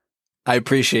darkness. I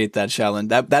appreciate that, Shaolin.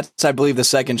 That's, I believe, the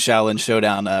second Shaolin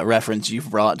Showdown reference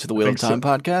you've brought to the Wheel of Time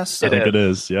podcast. So. I think it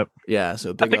is. Yep. Yeah.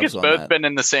 So I think it's both been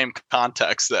in the same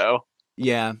context, though.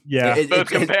 Yeah. Both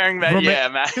comparing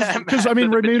that. Because I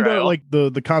mean, Raymundo, like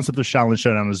the concept of Shaolin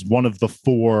Showdown is one of the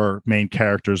 4 main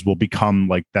characters will become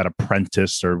like that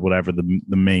apprentice or whatever the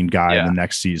main guy in the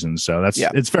next season. So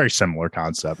it's very similar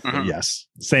concept. Mm-hmm. But yes,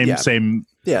 same.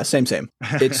 Yeah, same.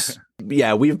 It's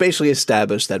we've basically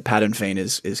established that Patton Fane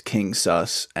is King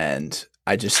Sus, and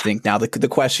I just think now the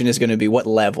question is going to be what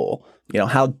level. You know,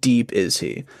 how deep is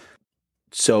he?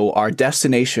 So our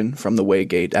destination from the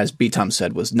Waygate, as Beatom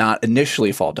said, was not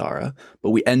initially Fal Dara,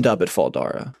 but we end up at Fal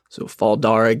Dara. So Fal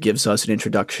Dara gives us an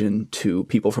introduction to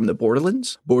people from the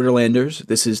Borderlands. Borderlanders,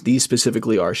 these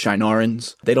specifically are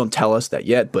Shinarans. They don't tell us that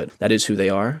yet, but that is who they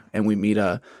are. And we meet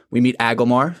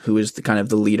Agilmar, who is the kind of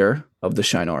the leader of the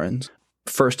Shinarans.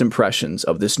 first impressions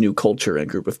of this new culture and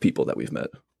group of people that we've met?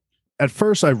 At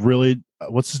first, I really,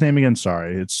 what's his name again?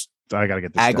 Sorry, I gotta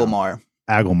get this down. Agelmar.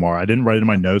 Agelmar. I didn't write it in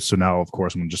my notes, so now, of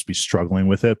course, I'm gonna just be struggling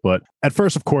with it. But at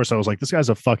first, of course, I was like, this guy's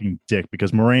a fucking dick,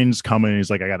 because Moraine's coming. And he's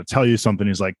like, I gotta tell you something.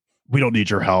 He's like, we don't need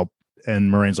your help.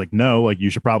 And Moraine's like, no, like, you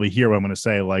should probably hear what I'm gonna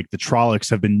say. Like, the Trollocs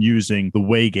have been using the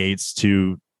Waygates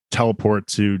to teleport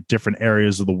to different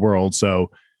areas of the world.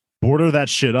 So border that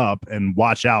shit up and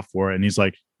watch out for it. And he's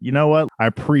like, you know what? I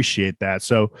appreciate that.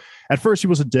 So at first he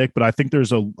was a dick, but I think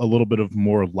there's a little bit of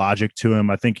more logic to him.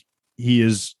 I think he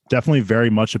is definitely very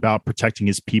much about protecting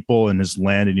his people and his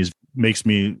land. And he makes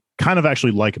me kind of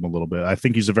actually like him a little bit. I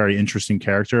think he's a very interesting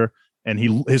character, and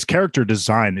his character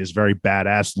design is very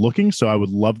badass looking. So I would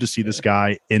love to see this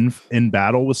guy in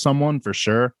battle with someone for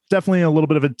sure. Definitely a little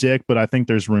bit of a dick, but I think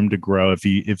there's room to grow if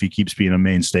he keeps being a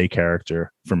mainstay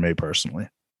character for me personally.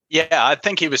 Yeah, I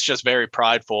think he was just very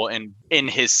prideful in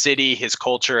his city, his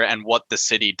culture, and what the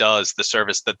city does, the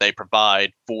service that they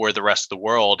provide for the rest of the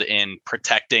world in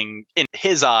protecting, in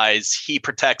his eyes, he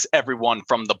protects everyone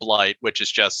from the Blight, which is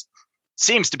just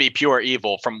seems to be pure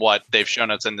evil from what they've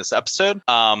shown us in this episode.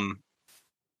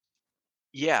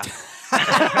 Yeah.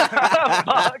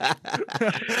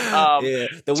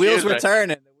 The wheels were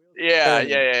turning.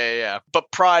 Yeah.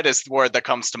 But pride is the word that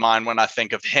comes to mind when I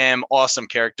think of him. Awesome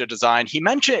character design. He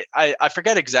mentioned, I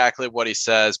forget exactly what he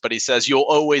says, but he says, you'll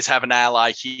always have an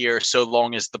ally here so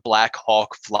long as the Black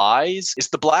Hawk flies. Is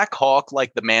the Black Hawk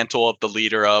like the mantle of the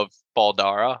leader of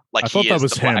Baldara? Like, I thought that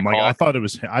was him. Like, I thought it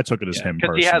was him. I took it as him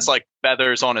because he has like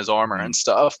feathers on his armor and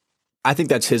stuff. I think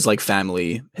that's his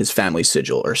family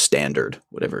sigil or standard,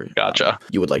 whatever Gotcha.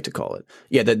 You would like to call it.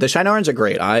 Yeah, the Shinarans are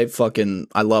great. I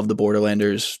love the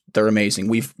Borderlanders. They're amazing.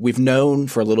 We've known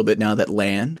for a little bit now that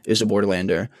Lan is a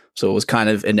Borderlander, so it was kind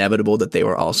of inevitable that they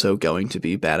were also going to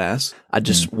be badass.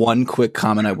 One quick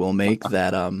comment I will make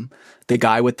that the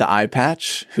guy with the eye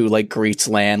patch who like greets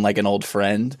Lan like an old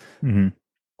friend,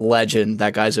 legend.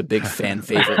 That guy's a big fan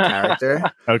favorite character.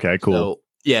 Okay, cool. So,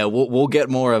 yeah, we'll get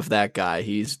more of that guy.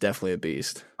 He's definitely a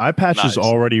beast. Eye patches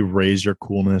already raise your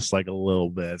coolness like a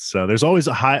little bit, so there's always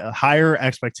higher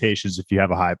expectations if you have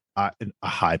an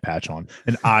eye patch on,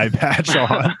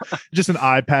 just an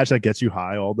eye patch that gets you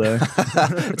high all day.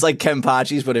 It's like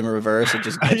Kenpachi's, but in reverse, it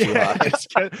just gets you high.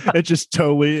 It just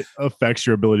totally affects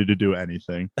your ability to do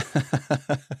anything.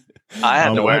 I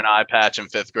had to wear an eye patch in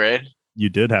 5th grade. You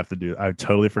did have to do. I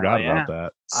totally forgot about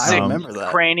that. I remember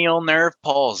that. Cranial nerve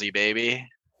palsy, baby.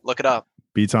 Look it up.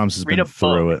 B. Toms has been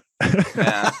through it.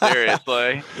 Yeah,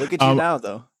 seriously. Look at you now,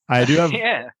 though. I do have.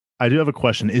 I do have a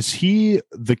question. Is he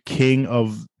the king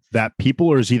of that people,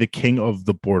 or is he the king of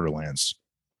the Borderlands?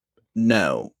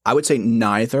 No, I would say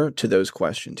neither to those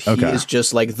questions. He is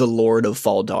just like the Lord of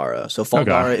Faldara. So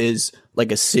Faldara is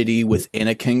like a city within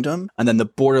a kingdom, and then the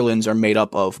Borderlands are made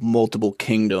up of multiple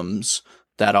kingdoms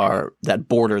that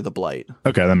border the Blight.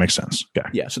 Okay, that makes sense. Okay.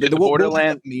 Yeah, so the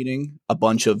Borderland meeting a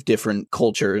bunch of different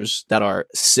cultures that are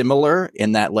similar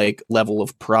in that like level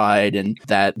of pride and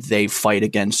that they fight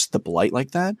against the Blight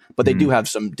like that, but they do have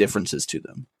some differences to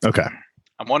them. Okay.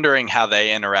 I'm wondering how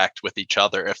they interact with each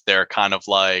other, if they're kind of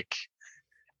like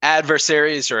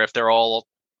adversaries or if they're all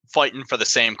fighting for the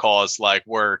same cause, like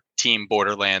we're Team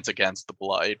Borderlands against the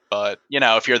Blight. But,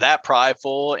 if you're that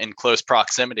prideful in close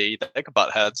proximity, they could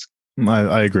butt heads.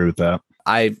 I agree with that.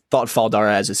 I thought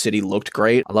Faldara as a city looked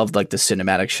great. I loved like the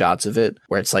cinematic shots of it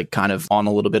where it's like kind of on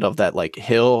a little bit of that like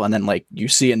hill. And then like you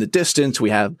see in the distance, we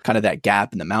have kind of that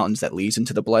gap in the mountains that leads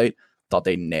into the Blight. Thought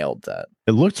they nailed that.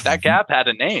 It looked that gap had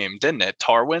a name, didn't it?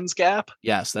 Tarwin's Gap?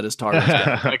 Yes, that is Tarwin's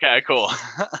Gap. Okay, cool.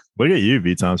 Look at you,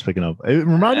 V-Tom's picking up. It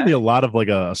reminded me a lot of like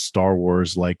a Star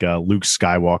Wars, like Luke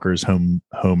Skywalker's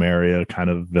home area kind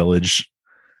of village.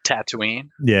 Tatooine.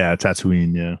 Yeah,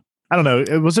 Tatooine, yeah. I don't know.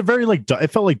 It was a very like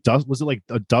it felt like dust. Was it like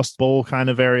a Dust Bowl kind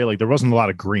of area? Like there wasn't a lot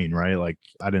of green, right? Like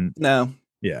I didn't. No.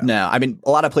 Yeah. No. I mean, a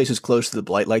lot of places close to the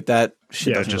Blight like that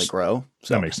shit doesn't really grow.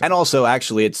 So that makes sense. And also,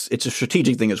 actually, it's a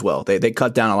strategic thing as well. They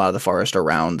cut down a lot of the forest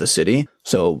around the city,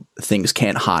 so things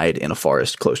can't hide in a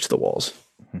forest close to the walls.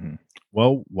 Mm-hmm.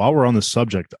 Well, while we're on the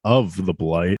subject of the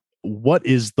Blight, what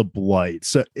is the Blight?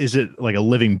 So is it like a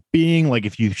living being? Like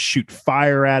if you shoot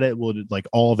fire at it, will it like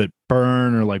all of it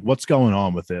burn, or like what's going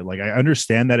on with it? Like I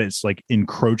understand that it's like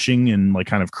encroaching and like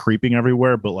kind of creeping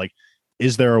everywhere, but like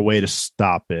is there a way to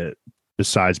stop it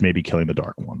besides maybe killing the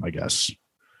Dark One, I guess?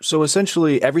 So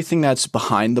essentially everything that's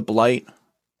behind the Blight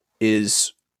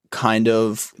is kind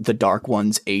of the Dark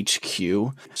One's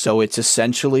HQ. So it's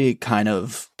essentially kind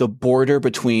of the border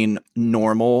between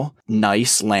normal,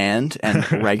 nice land and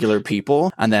regular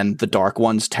people, and then the Dark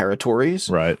One's territories.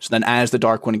 Right. So then as the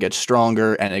Dark One gets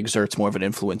stronger and exerts more of an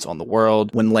influence on the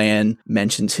world, when Lan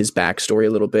mentions his backstory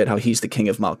a little bit, how he's the king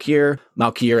of Malkir,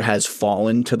 Malkir has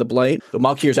fallen to the Blight. But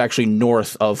Malkir is actually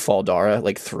north of Fal Dara,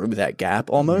 like through that gap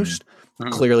almost.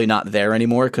 Clearly not there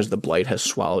anymore because the Blight has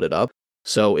swallowed it up.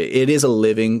 So it is a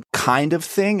living kind of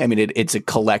thing. I mean, it's a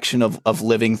collection of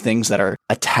living things that are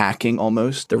attacking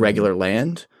almost the regular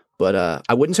land. But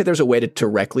I wouldn't say there's a way to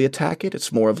directly attack it.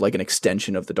 It's more of like an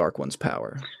extension of the Dark One's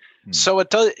power. So it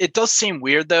does seem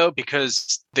weird though,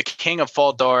 because the king of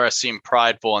Fal Dara seemed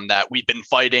prideful in that we've been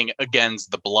fighting against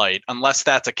the Blight, unless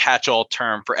that's a catch-all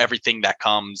term for everything that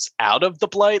comes out of the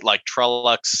Blight, like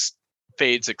Trollocs,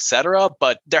 fades, etc.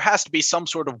 But there has to be some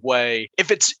sort of way.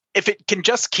 If it can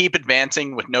just keep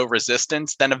advancing with no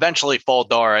resistance, then eventually Fal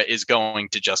Dara is going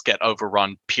to just get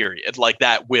overrun, period. Like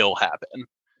that will happen.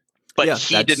 But yeah,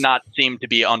 he did not seem to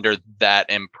be under that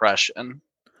impression.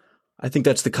 I think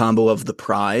that's the combo of the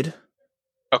pride.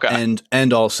 Okay.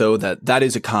 And also that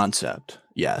is a concept.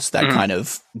 Yes, that kind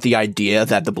of the idea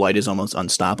that the Blight is almost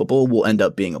unstoppable will end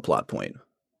up being a plot point.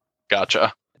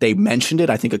 Gotcha. They mentioned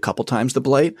it, I think, a couple times, the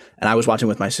Blight, and I was watching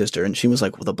with my sister, and she was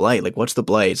like, well, the Blight, like, what's the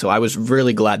Blight? So I was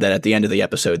really glad that at the end of the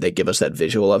episode, they give us that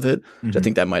visual of it, which I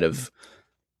think that might have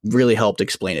really helped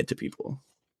explain it to people.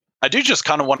 I do just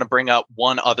kind of want to bring up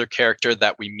one other character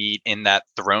that we meet in that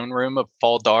throne room of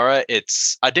Fal Dara.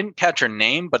 I didn't catch her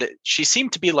name, but she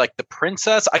seemed to be like the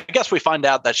princess. I guess we find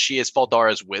out that she is Fal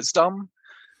Dara's wisdom,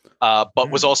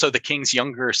 but was also the king's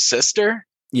younger sister.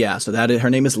 Yeah, so her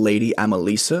name is Lady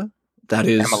Amalisa. That's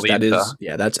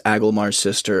Agilmar's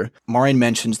sister. Moiraine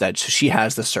mentions that she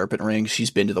has the serpent ring.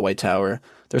 She's been to the White Tower.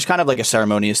 There's kind of like a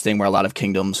ceremonious thing where a lot of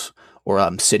kingdoms or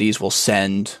cities will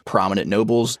send prominent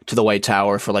nobles to the White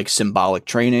Tower for like symbolic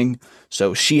training.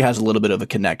 So she has a little bit of a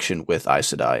connection with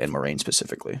Aes Sedai and Moiraine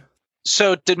specifically.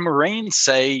 So did Moiraine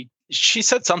say, she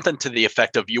said something to the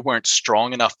effect of, you weren't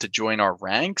strong enough to join our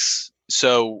ranks?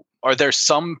 So are there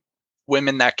some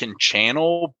women that can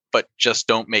channel but just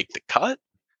don't make the cut?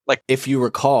 Like, if you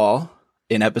recall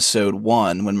in episode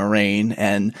 1, when Moiraine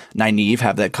and Nynaeve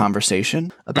have that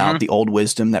conversation about the old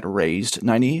wisdom that raised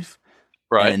Nynaeve,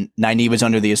 right? And Nynaeve was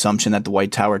under the assumption that the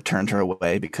White Tower turned her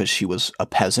away because she was a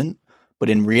peasant. But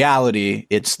in reality,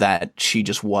 it's that she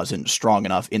just wasn't strong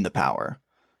enough in the power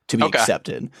to be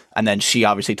accepted. And then she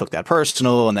obviously took that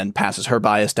personal and then passes her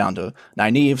bias down to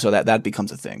Nynaeve, so that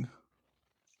becomes a thing.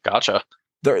 Gotcha.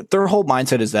 Their whole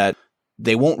mindset is that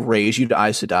they won't raise you to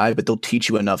Aes Sedai, but they'll teach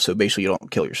you enough so basically you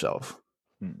don't kill yourself.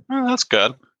 Oh, that's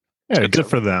good. Yeah, good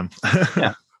for them.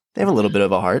 Yeah. They have a little bit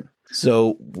of a heart.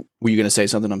 So were you going to say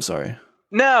something? I'm sorry.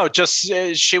 No, just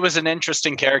she was an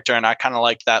interesting character, and I kind of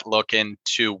like that look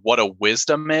into what a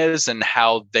wisdom is and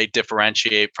how they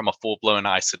differentiate from a full-blown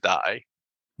Aes Sedai.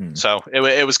 So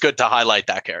it was good to highlight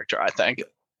that character, I think.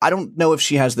 I don't know if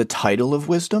she has the title of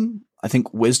wisdom. I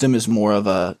think wisdom is more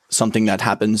of something that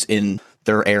happens in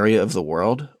their area of the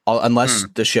world, unless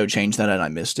the show changed that and I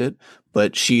missed it.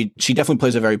 But she definitely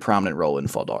plays a very prominent role in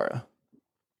Fal Dara.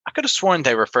 I could have sworn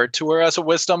they referred to her as a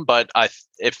wisdom, but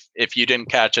if you didn't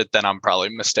catch it, then I'm probably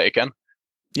mistaken.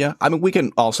 Yeah, I mean, we're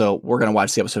going to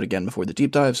watch the episode again before the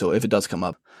deep dive. So if it does come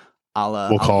up,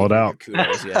 we'll call it out.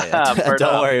 Kudos. Yeah.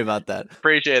 Don't worry about that.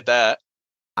 Appreciate that.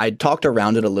 I talked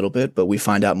around it a little bit, but we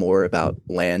find out more about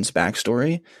Lan's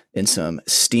backstory in some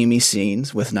steamy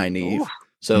scenes with Nynaeve. Ooh.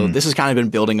 So this has kind of been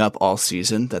building up all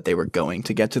season that they were going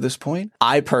to get to this point.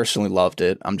 I personally loved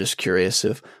it. I'm just curious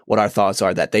if what our thoughts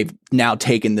are that they've now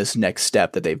taken this next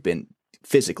step, that they've been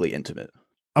physically intimate.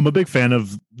 I'm a big fan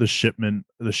of the shipping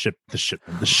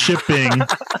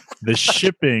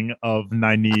of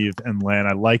Nynaeve and Lan.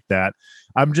 I like that.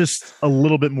 I'm just a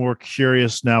little bit more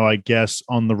curious now, I guess,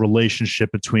 on the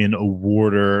relationship between a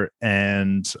warder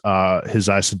and his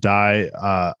Aes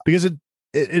Sedai, because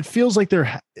it feels like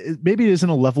maybe it isn't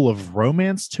a level of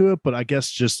romance to it, but I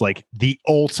guess just like the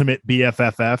ultimate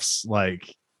BFFs,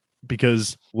 like,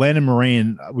 because Lan and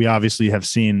Moiraine, we obviously have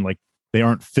seen like they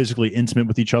aren't physically intimate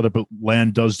with each other, but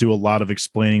Lan does do a lot of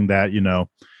explaining that,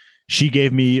 she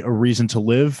gave me a reason to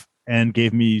live and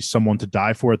gave me someone to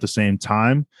die for at the same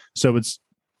time. So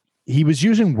he was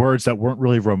using words that weren't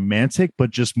really romantic, but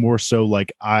just more so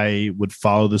like, I would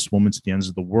follow this woman to the ends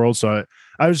of the world. So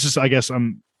I guess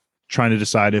I'm trying to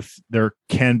decide if there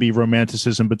can be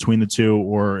romanticism between the two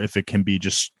or if it can be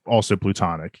just also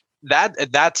platonic.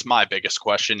 That's my biggest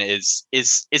question is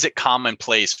it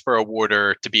commonplace for a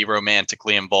warder to be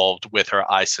romantically involved with her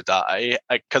Aes Sedai?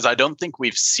 Because I don't think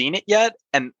we've seen it yet.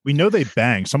 And we know they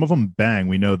bang. Some of them bang.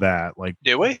 We know that. Like,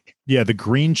 do we? Yeah, the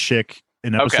green chick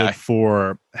in episode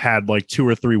 4 had like 2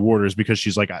 or 3 warders because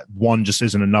she's like, one just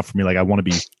isn't enough for me. Like, I want to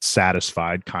be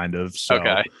satisfied, kind of. So,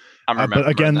 okay. I'm remembering but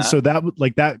again, that. so that would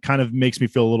like that kind of makes me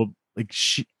feel a little like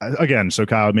she again. So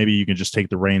Kyle, maybe you can just take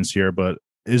the reins here, but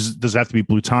does it have to be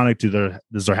plutonic?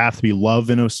 Does there have to be love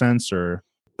in a sense, or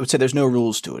I would say there's no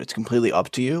rules to it. It's completely up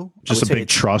to you. just a big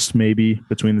trust maybe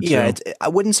between the two? Yeah, I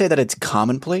wouldn't say that it's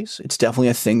commonplace. It's definitely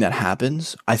a thing that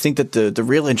happens. I think that the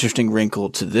real interesting wrinkle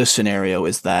to this scenario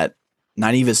is that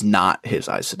Nynaeve is not his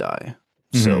Aes Sedai.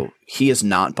 So he is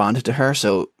not bonded to her.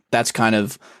 So that's kind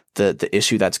of the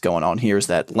issue that's going on here is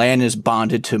that Lan is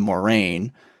bonded to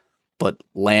Moiraine, but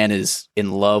Lan is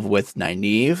in love with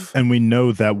Nynaeve. And we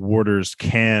know that warders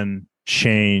can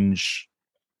change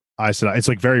Aes Sedai. It's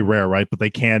like very rare, right? But they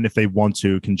can, if they want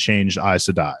to, can change Aes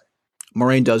Sedai.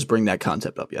 Moiraine does bring that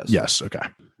concept up, yes. Yes, okay.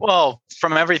 Well,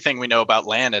 from everything we know about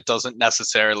Lan, it doesn't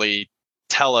necessarily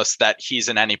tell us that he's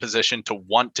in any position to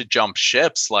want to jump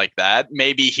ships like that.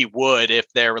 Maybe he would if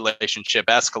their relationship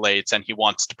escalates and he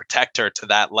wants to protect her to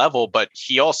that level, but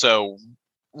he also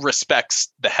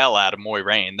respects the hell out of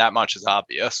Moiraine. That much is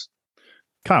obvious.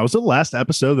 Kyle, was it the last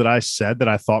episode that I said that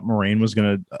I thought Moiraine was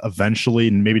going to eventually,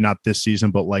 and maybe not this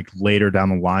season, but like later down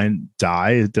the line,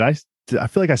 die? I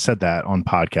feel like I said that on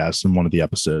podcasts in one of the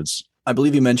episodes. I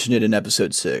believe you mentioned it in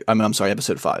episode 6.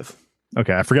 Episode 5.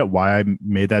 Okay, I forget why I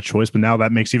made that choice, but now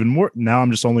that makes even more. Now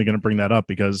I'm just only going to bring that up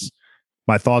because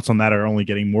my thoughts on that are only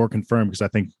getting more confirmed because I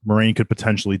think Moiraine could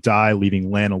potentially die,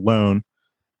 leaving Lan alone,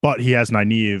 but he has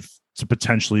Nynaeve to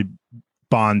potentially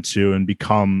bond to and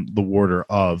become the warder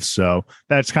of. So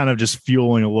that's kind of just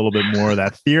fueling a little bit more of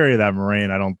that theory that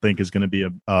Moiraine I don't think is going to be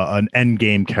an end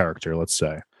game character, let's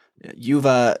say. You've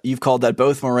called that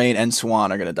both Moiraine and Siuan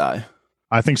are going to die.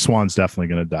 I think Swan's definitely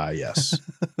going to die. Yes.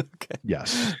 Okay.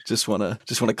 Yes. Just want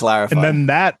to clarify. And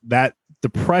then that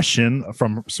depression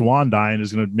from Siuan dying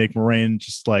is going to make Moiraine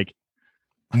just like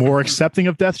more accepting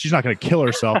of death. She's not going to kill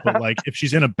herself, but like if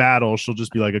she's in a battle, she'll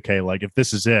just be like, okay, like if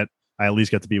this is it, I at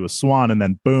least get to be with Siuan. And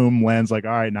then boom, Lan's like,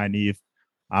 all right, Nynaeve,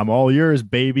 I'm all yours,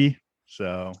 baby.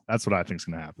 So that's what I think is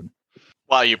going to happen.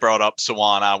 While you brought up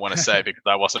Siuan, I want to say, because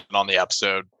I wasn't on the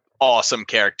episode, awesome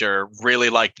character.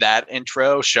 Really liked that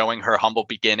intro, showing her humble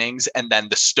beginnings and then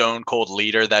the stone cold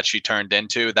leader that she turned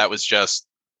into. That was just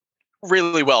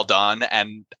really well done.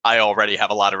 And I already have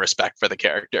a lot of respect for the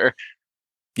character.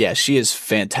 Yeah, she is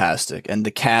fantastic. And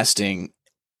the casting,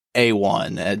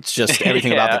 A1. It's just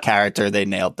everything about the character. They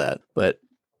nailed that. But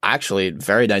actually,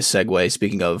 very nice segue,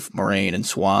 speaking of Moiraine and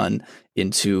Siuan,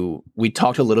 into, we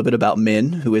talked a little bit about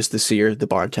Min, who is the seer, the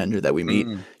bartender that we meet.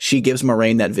 She gives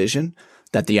Moiraine that vision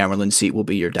that the Amyrlin seat will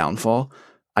be your downfall.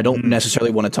 I don't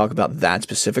necessarily want to talk about that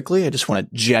specifically. I just want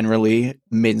to generally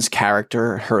Min's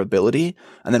character, her ability,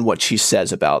 and then what she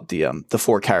says about the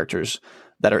 4 characters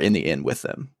that are in the inn with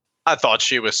them. I thought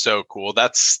she was so cool.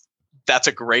 That's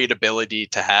a great ability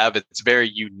to have. It's very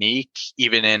unique,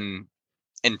 even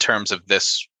in terms of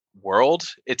this world.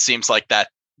 It seems like that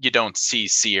you don't see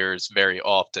seers very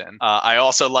often. I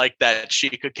also like that she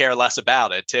could care less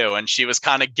about it too, and she was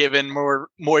kind of giving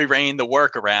Moiraine the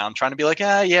workaround, trying to be like,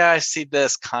 yeah, I see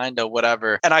this, kind of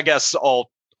whatever. And I guess I'll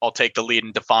take the lead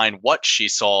and define what she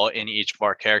saw in each of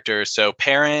our characters. So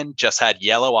Perrin just had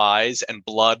yellow eyes and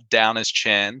blood down his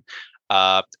chin.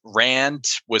 Rand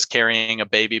was carrying a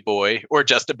baby boy, or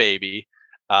just a baby.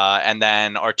 And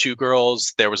then our 2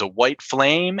 girls, there was a white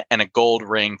flame and a gold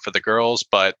ring for the girls,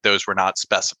 but those were not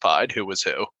specified who was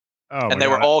who. Oh, and they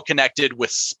were all connected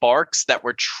with sparks that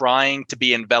were trying to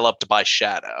be enveloped by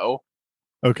shadow.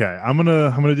 Okay, I'm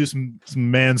gonna do some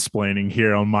mansplaining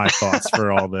here on my thoughts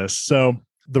for all this. So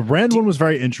the Rand one was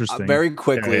very interesting. Very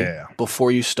quickly,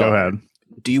 before you start, go ahead.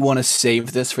 Do you want to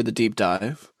save this for the deep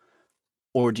dive?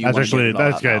 Or do you that's good.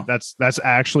 Now? That's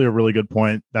actually a really good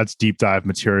point. That's deep dive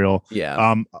material.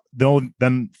 Yeah.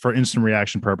 Then for instant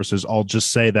reaction purposes, I'll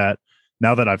just say that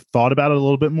now that I've thought about it a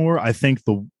little bit more, I think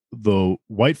the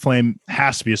white flame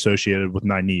has to be associated with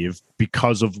Nynaeve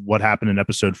because of what happened in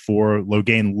episode 4.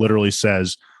 Logain literally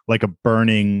says like a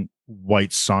burning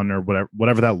white sun or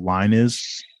whatever that line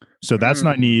is. So that's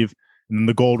Nynaeve. And then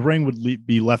the gold ring would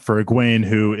be left for Egwene,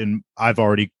 who I've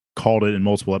already called it in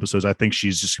multiple episodes. I think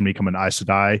she's just gonna become an Aes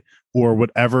Sedai or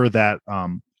whatever that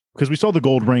because we saw the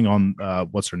gold ring on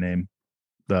what's her name,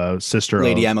 the sister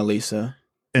Lady of Amalisa.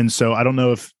 And so I don't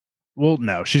know if Well,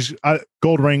 no, she's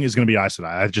Gold Ring is going to be Aes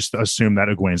Sedai. I just assume that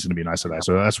Egwene's going to be an Aes Sedai.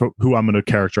 So that's who I'm going to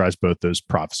characterize both those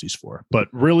prophecies for. But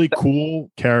really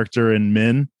cool character in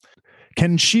Min.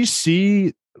 Can she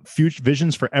see future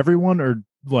visions for everyone, or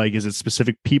like is it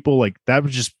specific people? Like that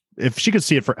would just, if she could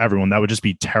see it for everyone, that would just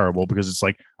be terrible, because it's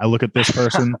like I look at this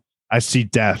person, I see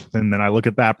death, and then I look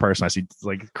at that person, I see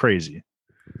like crazy.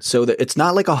 So it's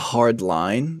not like a hard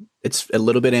line. It's a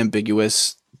little bit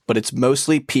ambiguous, but it's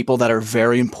mostly people that are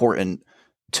very important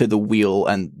to the wheel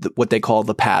and what they call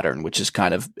the pattern, which is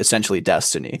kind of essentially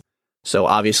destiny. So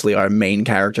obviously our main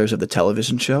characters of the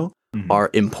television show are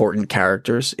important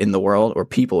characters in the world, or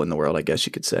people in the world, I guess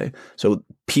you could say. So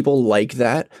people like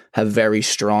that she has very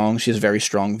strong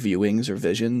viewings or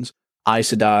visions.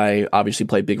 Aes Sedai obviously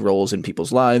play big roles in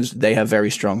people's lives. They have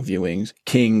very strong viewings.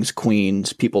 Kings,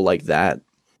 queens, people like that,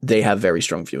 they have very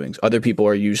strong viewings. Other people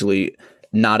are usually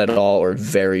not at all, or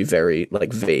very, very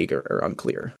like vague or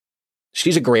unclear.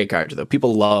 She's a great character though.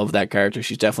 People love that character.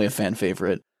 She's definitely a fan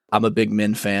favorite. I'm a big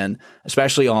Min fan,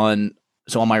 especially on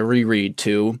my reread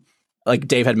too. Like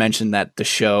Dave had mentioned that the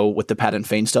show with the Pat and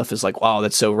Fane stuff is like, wow,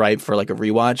 that's so ripe for like a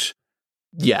rewatch.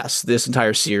 Yes, this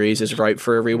entire series is ripe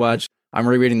for a rewatch. I'm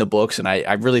rereading the books, and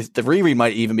I really, the reread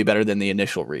might even be better than the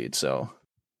initial read. So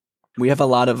we have a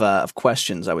lot of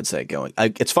questions, I would say, going.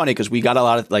 It's funny because we got a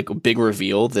lot of like big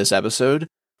reveal this episode,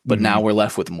 but now we're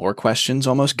left with more questions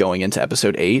almost going into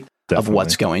episode 8 of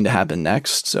what's going to happen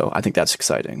next. So I think that's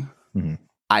exciting.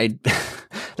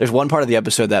 There's one part of the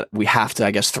episode that we have to,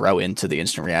 I guess, throw into the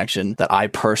instant reaction that I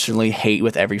personally hate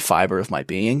with every fiber of my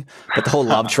being. But the whole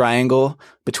love triangle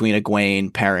between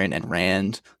Egwene, Perrin, and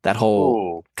Rand, that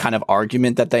whole kind of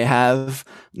argument that they have,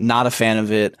 not a fan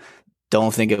of it.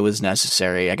 Don't think it was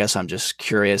necessary. I guess I'm just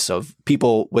curious of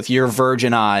people with your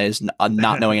virgin eyes,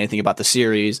 not knowing anything about the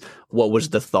series. What was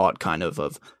the thought kind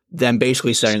of them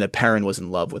basically saying that Perrin was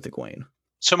in love with Egwene?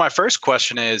 So my first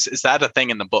question is that a thing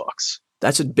in the books?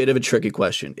 That's a bit of a tricky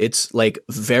question. It's like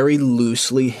very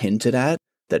loosely hinted at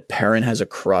that Perrin has a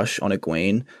crush on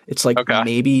Egwene. It's like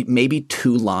maybe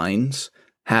 2 lines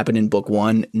happen in book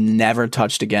 1, never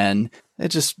touched again. It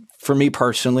just, for me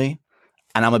personally,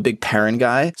 and I'm a big Perrin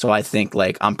guy, so I think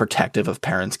like I'm protective of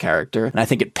Perrin's character, and I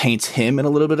think it paints him in a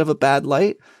little bit of a bad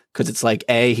light, because it's like,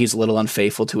 A, he's a little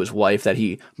unfaithful to his wife that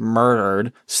he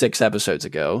murdered 6 episodes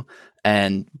ago,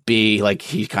 and B, like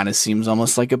he kind of seems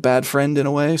almost like a bad friend in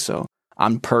a way. So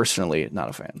I'm personally not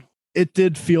a fan. It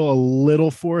did feel a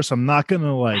little forced. I'm not going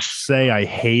to like say I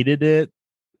hated it.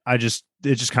 It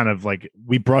just kind of like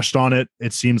we brushed on it.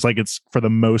 It seems like it's, for the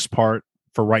most part,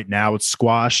 for right now, it's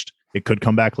squashed. It could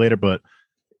come back later, but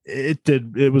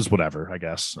it was whatever, I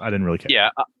guess. I didn't really care. Yeah.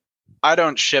 I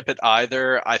don't ship it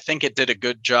either. I think it did a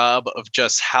good job of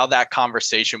just how that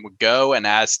conversation would go. And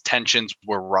as tensions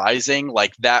were rising,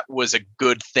 like that was a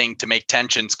good thing to make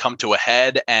tensions come to a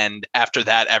head. And after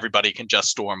that, everybody can just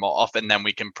storm off and then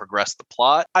we can progress the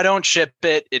plot. I don't ship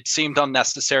it. It seemed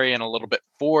unnecessary and a little bit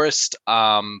forced.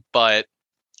 But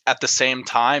at the same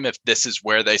time, if this is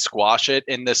where they squash it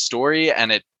in this story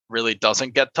and it really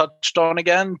doesn't get touched on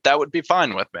again, that would be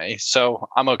fine with me. So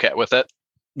I'm okay with it.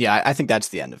 Yeah, I think that's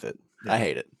the end of it. I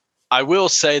hate it. I will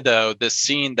say, though, this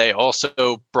scene, they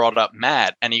also brought up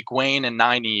Matt, and Egwene and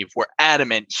Nynaeve were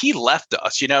adamant. He left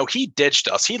us, he ditched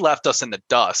us. He left us in the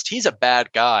dust. He's a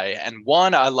bad guy. And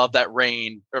I love that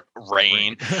Rain.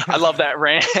 I love that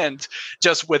Rand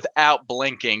just without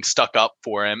blinking stuck up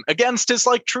for him against his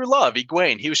like true love,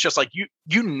 Egwene. He was just like,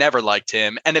 you never liked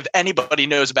him. And if anybody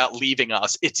knows about leaving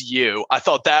us, it's you. I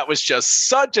thought that was just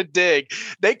such a dig.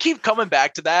 They keep coming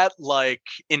back to that, like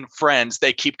in Friends,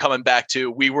 they keep coming back to,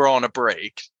 we were on a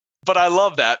break. But I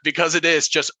love that because it is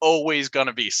just always going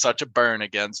to be such a burn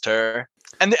against her.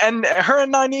 And her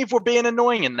and Nynaeve were being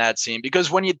annoying in that scene, because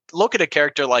when you look at a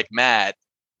character like Matt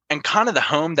and kind of the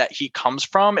home that he comes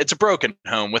from, it's a broken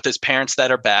home with his parents that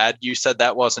are bad. You said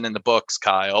that wasn't in the books,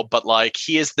 Kyle, but like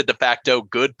he is the de facto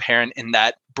good parent in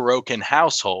that broken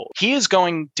household. He is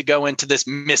going to go into this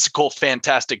mystical,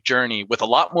 fantastic journey with a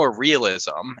lot more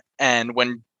realism. And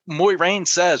when Moiraine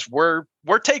says, we're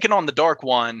taking on the Dark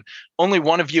One, only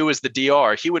one of you is the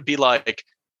DR, he would be like,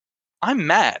 I'm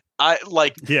Matt.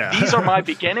 These are my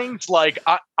beginnings. Like,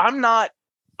 I'm not,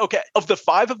 okay, of the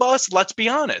 5 of us, let's be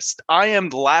honest. I am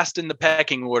the last in the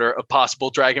pecking order of possible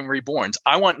Dragon Reborns.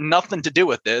 I want nothing to do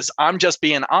with this. I'm just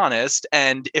being honest.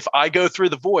 And if I go through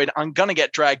the void, I'm going to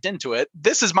get dragged into it.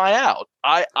 This is my out.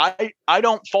 I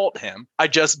don't fault him. I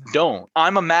just don't.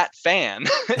 I'm a Matt fan. Is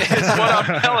what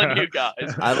I'm telling you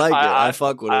guys. I like it. I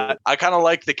fuck with it. I kind of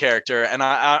like the character, and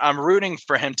I'm rooting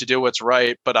for him to do what's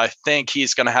right, but I think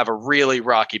he's going to have a really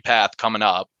rocky path coming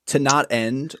up. to not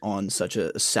end on such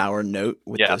a sour note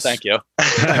with this. Thank you.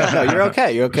 No, you're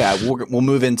okay. You're okay. We'll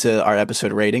move into our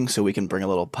episode rating so we can bring a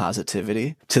little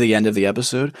positivity to the end of the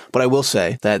episode. But I will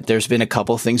say that there's been a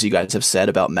couple things you guys have said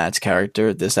about Matt's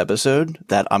character this episode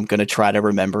that I'm going to try to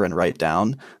remember and write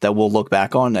down that we'll look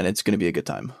back on, and it's going to be a good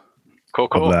time. Cool.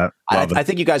 I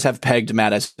think you guys have pegged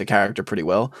Matt as a character pretty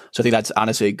well. So I think that's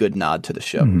honestly a good nod to the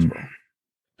show as well.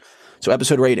 So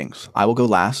episode ratings. I will go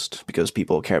last because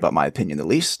people care about my opinion the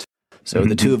least. So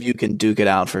the two of you can duke it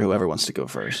out for whoever wants to go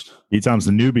first. E-Tom's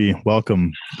the newbie.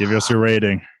 Welcome. Give us your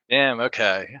rating. Damn,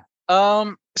 okay.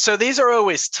 So these are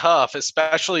always tough,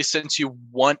 especially since you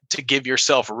want to give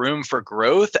yourself room for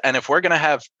growth. And if we're going to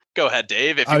have, go ahead,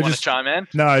 Dave, if you want to chime in.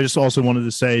 No, I just also wanted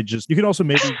to say, you could also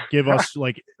maybe give us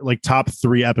like top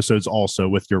 3 episodes also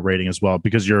with your rating as well,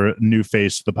 because you're a new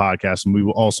face to the podcast. And we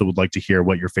also would like to hear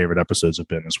what your favorite episodes have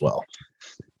been as well.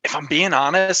 If I'm being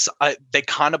honest, they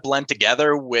kind of blend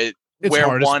together with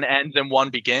one ends and one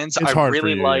begins. I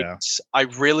really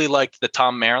liked the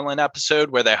Tom Maryland episode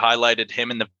where they highlighted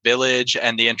him in the village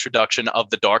and the introduction of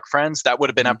the Dark Friends. That would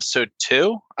have been episode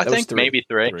 2, I think, maybe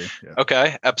 3. Yeah.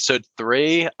 Okay, episode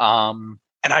 3.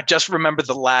 And I just remember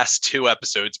the last 2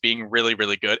 episodes being really,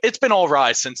 really good. It's been all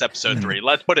right since episode 3.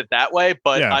 Let's put it that way.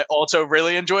 But I also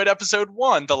really enjoyed episode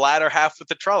 1, the latter half with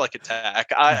the Trolloc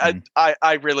attack.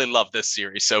 I really love this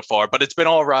series so far, but it's been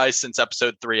all right since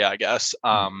episode 3, I guess.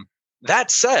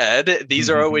 That said, these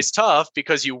are always tough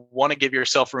because you want to give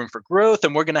yourself room for growth,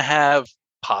 and we're going to have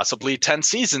possibly 10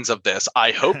 seasons of this. I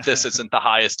hope this isn't the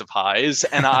highest of highs,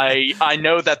 and I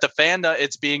know that the fandom,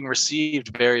 it's being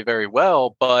received very, very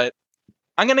well, but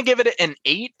I'm going to give it an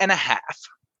 8.5.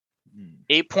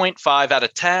 8.5 out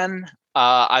of 10.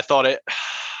 I'm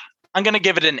going to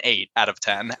give it an 8 out of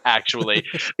 10, actually,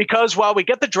 because while we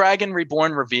get the Dragon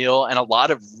Reborn reveal and a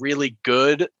lot of really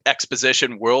good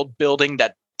exposition world building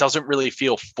that doesn't really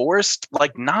feel forced,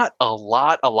 like not a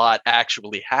lot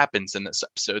actually happens in this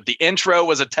episode. The intro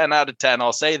was a 10 out of 10.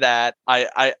 I'll say that.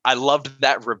 I loved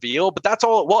that reveal, but that's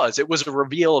all it was. It was a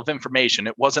reveal of information.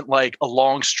 It wasn't like a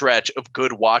long stretch of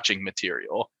good watching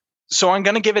material. So I'm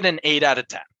going to give it an 8 out of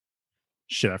 10.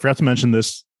 Shit, I forgot to mention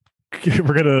this.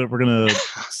 We're gonna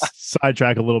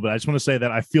sidetrack a little bit. I just want to say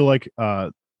that I feel like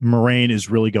Moiraine is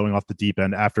really going off the deep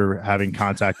end after having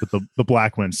contact with the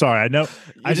Black Wind. Sorry, I know.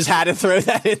 I just had to throw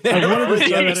that in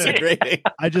there.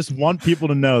 I just want people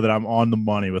to know that I'm on the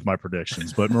money with my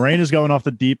predictions. But Moiraine is going off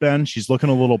the deep end. She's looking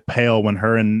a little pale when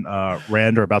her and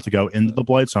Rand are about to go into the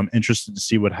Blight. So I'm interested to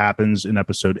see what happens in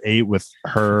episode 8 with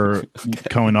her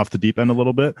going off the deep end a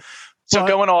little bit. So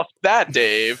going off that,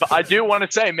 Dave, I do want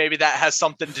to say maybe that has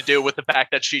something to do with the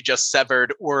fact that she just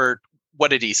severed, or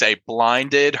what did he say,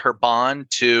 blinded her bond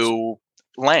to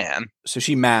Lan. So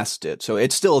she masked it. So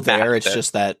it's still there. It's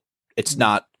just that it's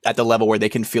not at the level where they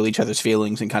can feel each other's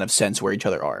feelings and kind of sense where each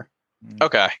other are.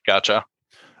 Okay, gotcha.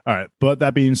 All right. But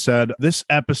that being said, this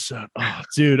episode,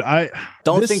 dude, I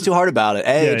don't think too hard about it.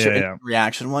 It's a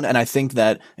reaction one. And I think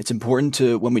that it's important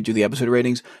to, when we do the episode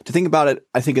ratings, to think about it,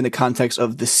 I think, in the context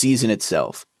of the season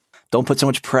itself. Don't put so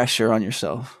much pressure on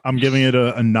yourself. I'm giving it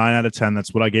a 9 out of 10.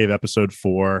 That's what I gave episode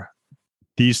 4.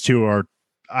 These two are,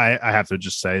 I have to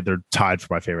just say, they're tied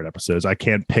for my favorite episodes. I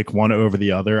can't pick one over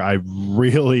the other. I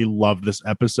really love this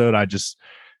episode. I just,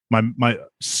 my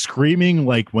screaming,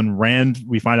 like when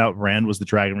we find out Rand was the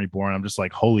Dragon Reborn, I'm just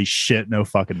like, holy shit, no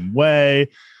fucking way.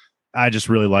 I just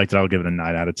really liked it. I'll give it a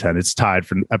 9 out of 10. It's tied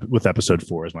with episode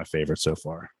 4 as my favorite so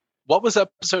far. What was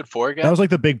episode 4 again? That was like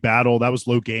the big battle. That was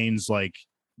Loghain's like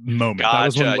moment. Gotcha. That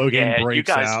was when Loghain breaks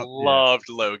out. You guys loved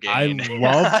Loghain. I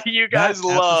loved you guys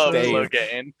loved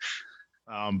Loghain.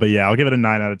 But yeah, I'll give it a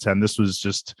 9 out of 10. This was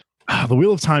just the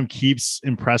Wheel of Time keeps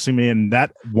impressing me. And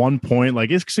that one point, like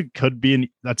it could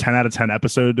be a 10 out of 10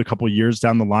 episode a couple years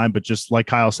down the line. But just like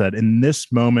Kyle said, in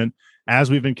this moment,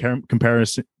 as we've been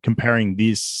comparing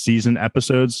these season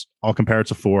episodes, I'll compare it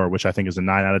to 4, which I think is a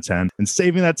 9 out of 10, and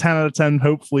saving that 10 out of 10,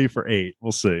 hopefully for 8.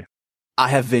 We'll see. I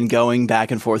have been going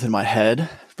back and forth in my head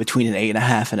between an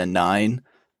 8.5 and a 9.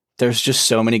 There's just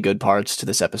so many good parts to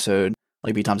this episode.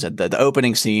 Like B-Tom said, the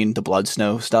opening scene, the blood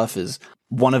snow stuff, is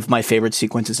one of my favorite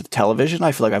sequences of television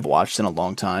I feel like I've watched in a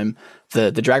long time.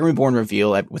 The Dragon Reborn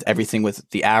reveal with everything with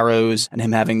the arrows and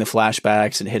him having the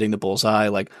flashbacks and hitting the bullseye.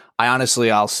 Like,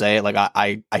 I'll say, like,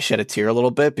 I shed a tear a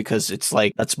little bit because it's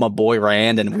like, that's my boy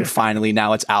Rand, and we finally,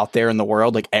 now it's out there in the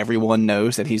world. Like, everyone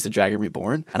knows that he's the Dragon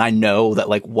Reborn. And I know that,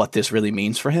 like, what this really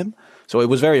means for him. So it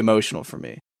was very emotional for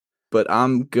me. But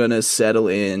I'm gonna settle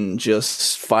in,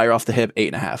 just fire off the hip,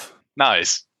 8.5.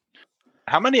 Nice.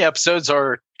 How many episodes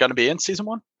are going to be in season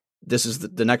 1? This is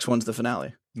the next one's the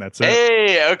finale. That's it.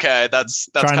 Hey, okay. That's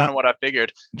kind of what I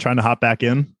figured. Trying to hop back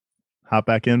in. hop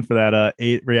back in for that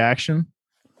 8 reaction?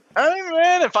 I mean,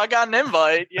 man, if I got an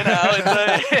invite,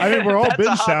 I mean, we're all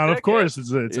Bingetown, of course.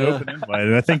 It's an open invite,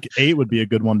 and I think 8 would be a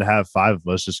good one to have 5 of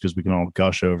us, just because we can all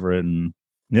gush over it. And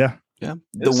yeah.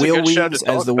 The wheel weaves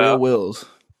as the wheel wills.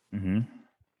 Mm-hmm.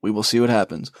 We will see what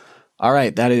happens. All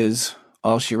right, that is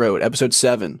All She Wrote, episode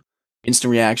 7.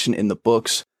 Instant reaction in the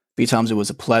books. B. Toms, it was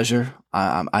a pleasure.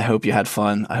 I hope you had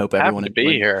fun. I hope everyone enjoyed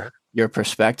be here. Your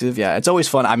perspective. Yeah, it's always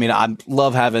fun. I mean, I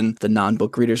love having the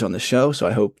non-book readers on the show, so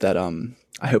I hope that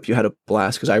I hope you had a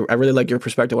blast, because I really like your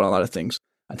perspective on a lot of things.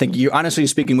 I think you, honestly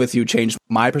speaking with you, changed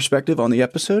my perspective on the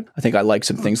episode. I think I like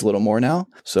some things a little more now.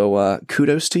 So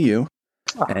kudos to you.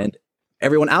 And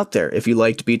everyone out there, if you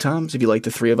liked B-Toms, if you like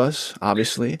the three of us,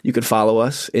 obviously, you could follow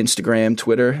us, Instagram,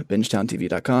 Twitter,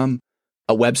 BingetownTV.com,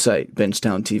 a website,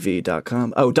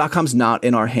 BingetownTV.com. Oh, .com's not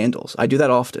in our handles. I do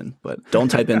that often, but don't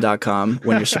type in .com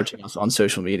when you're searching us on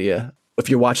social media. If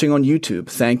you're watching on YouTube,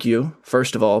 thank you.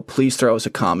 First of all, please throw us a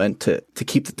comment to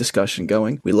keep the discussion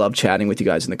going. We love chatting with you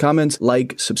guys in the comments.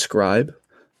 Like, subscribe,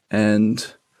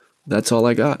 and that's all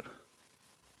I got.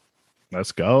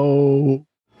 Let's go.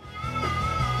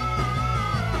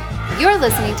 You're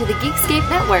listening to the Geekscape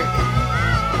Network.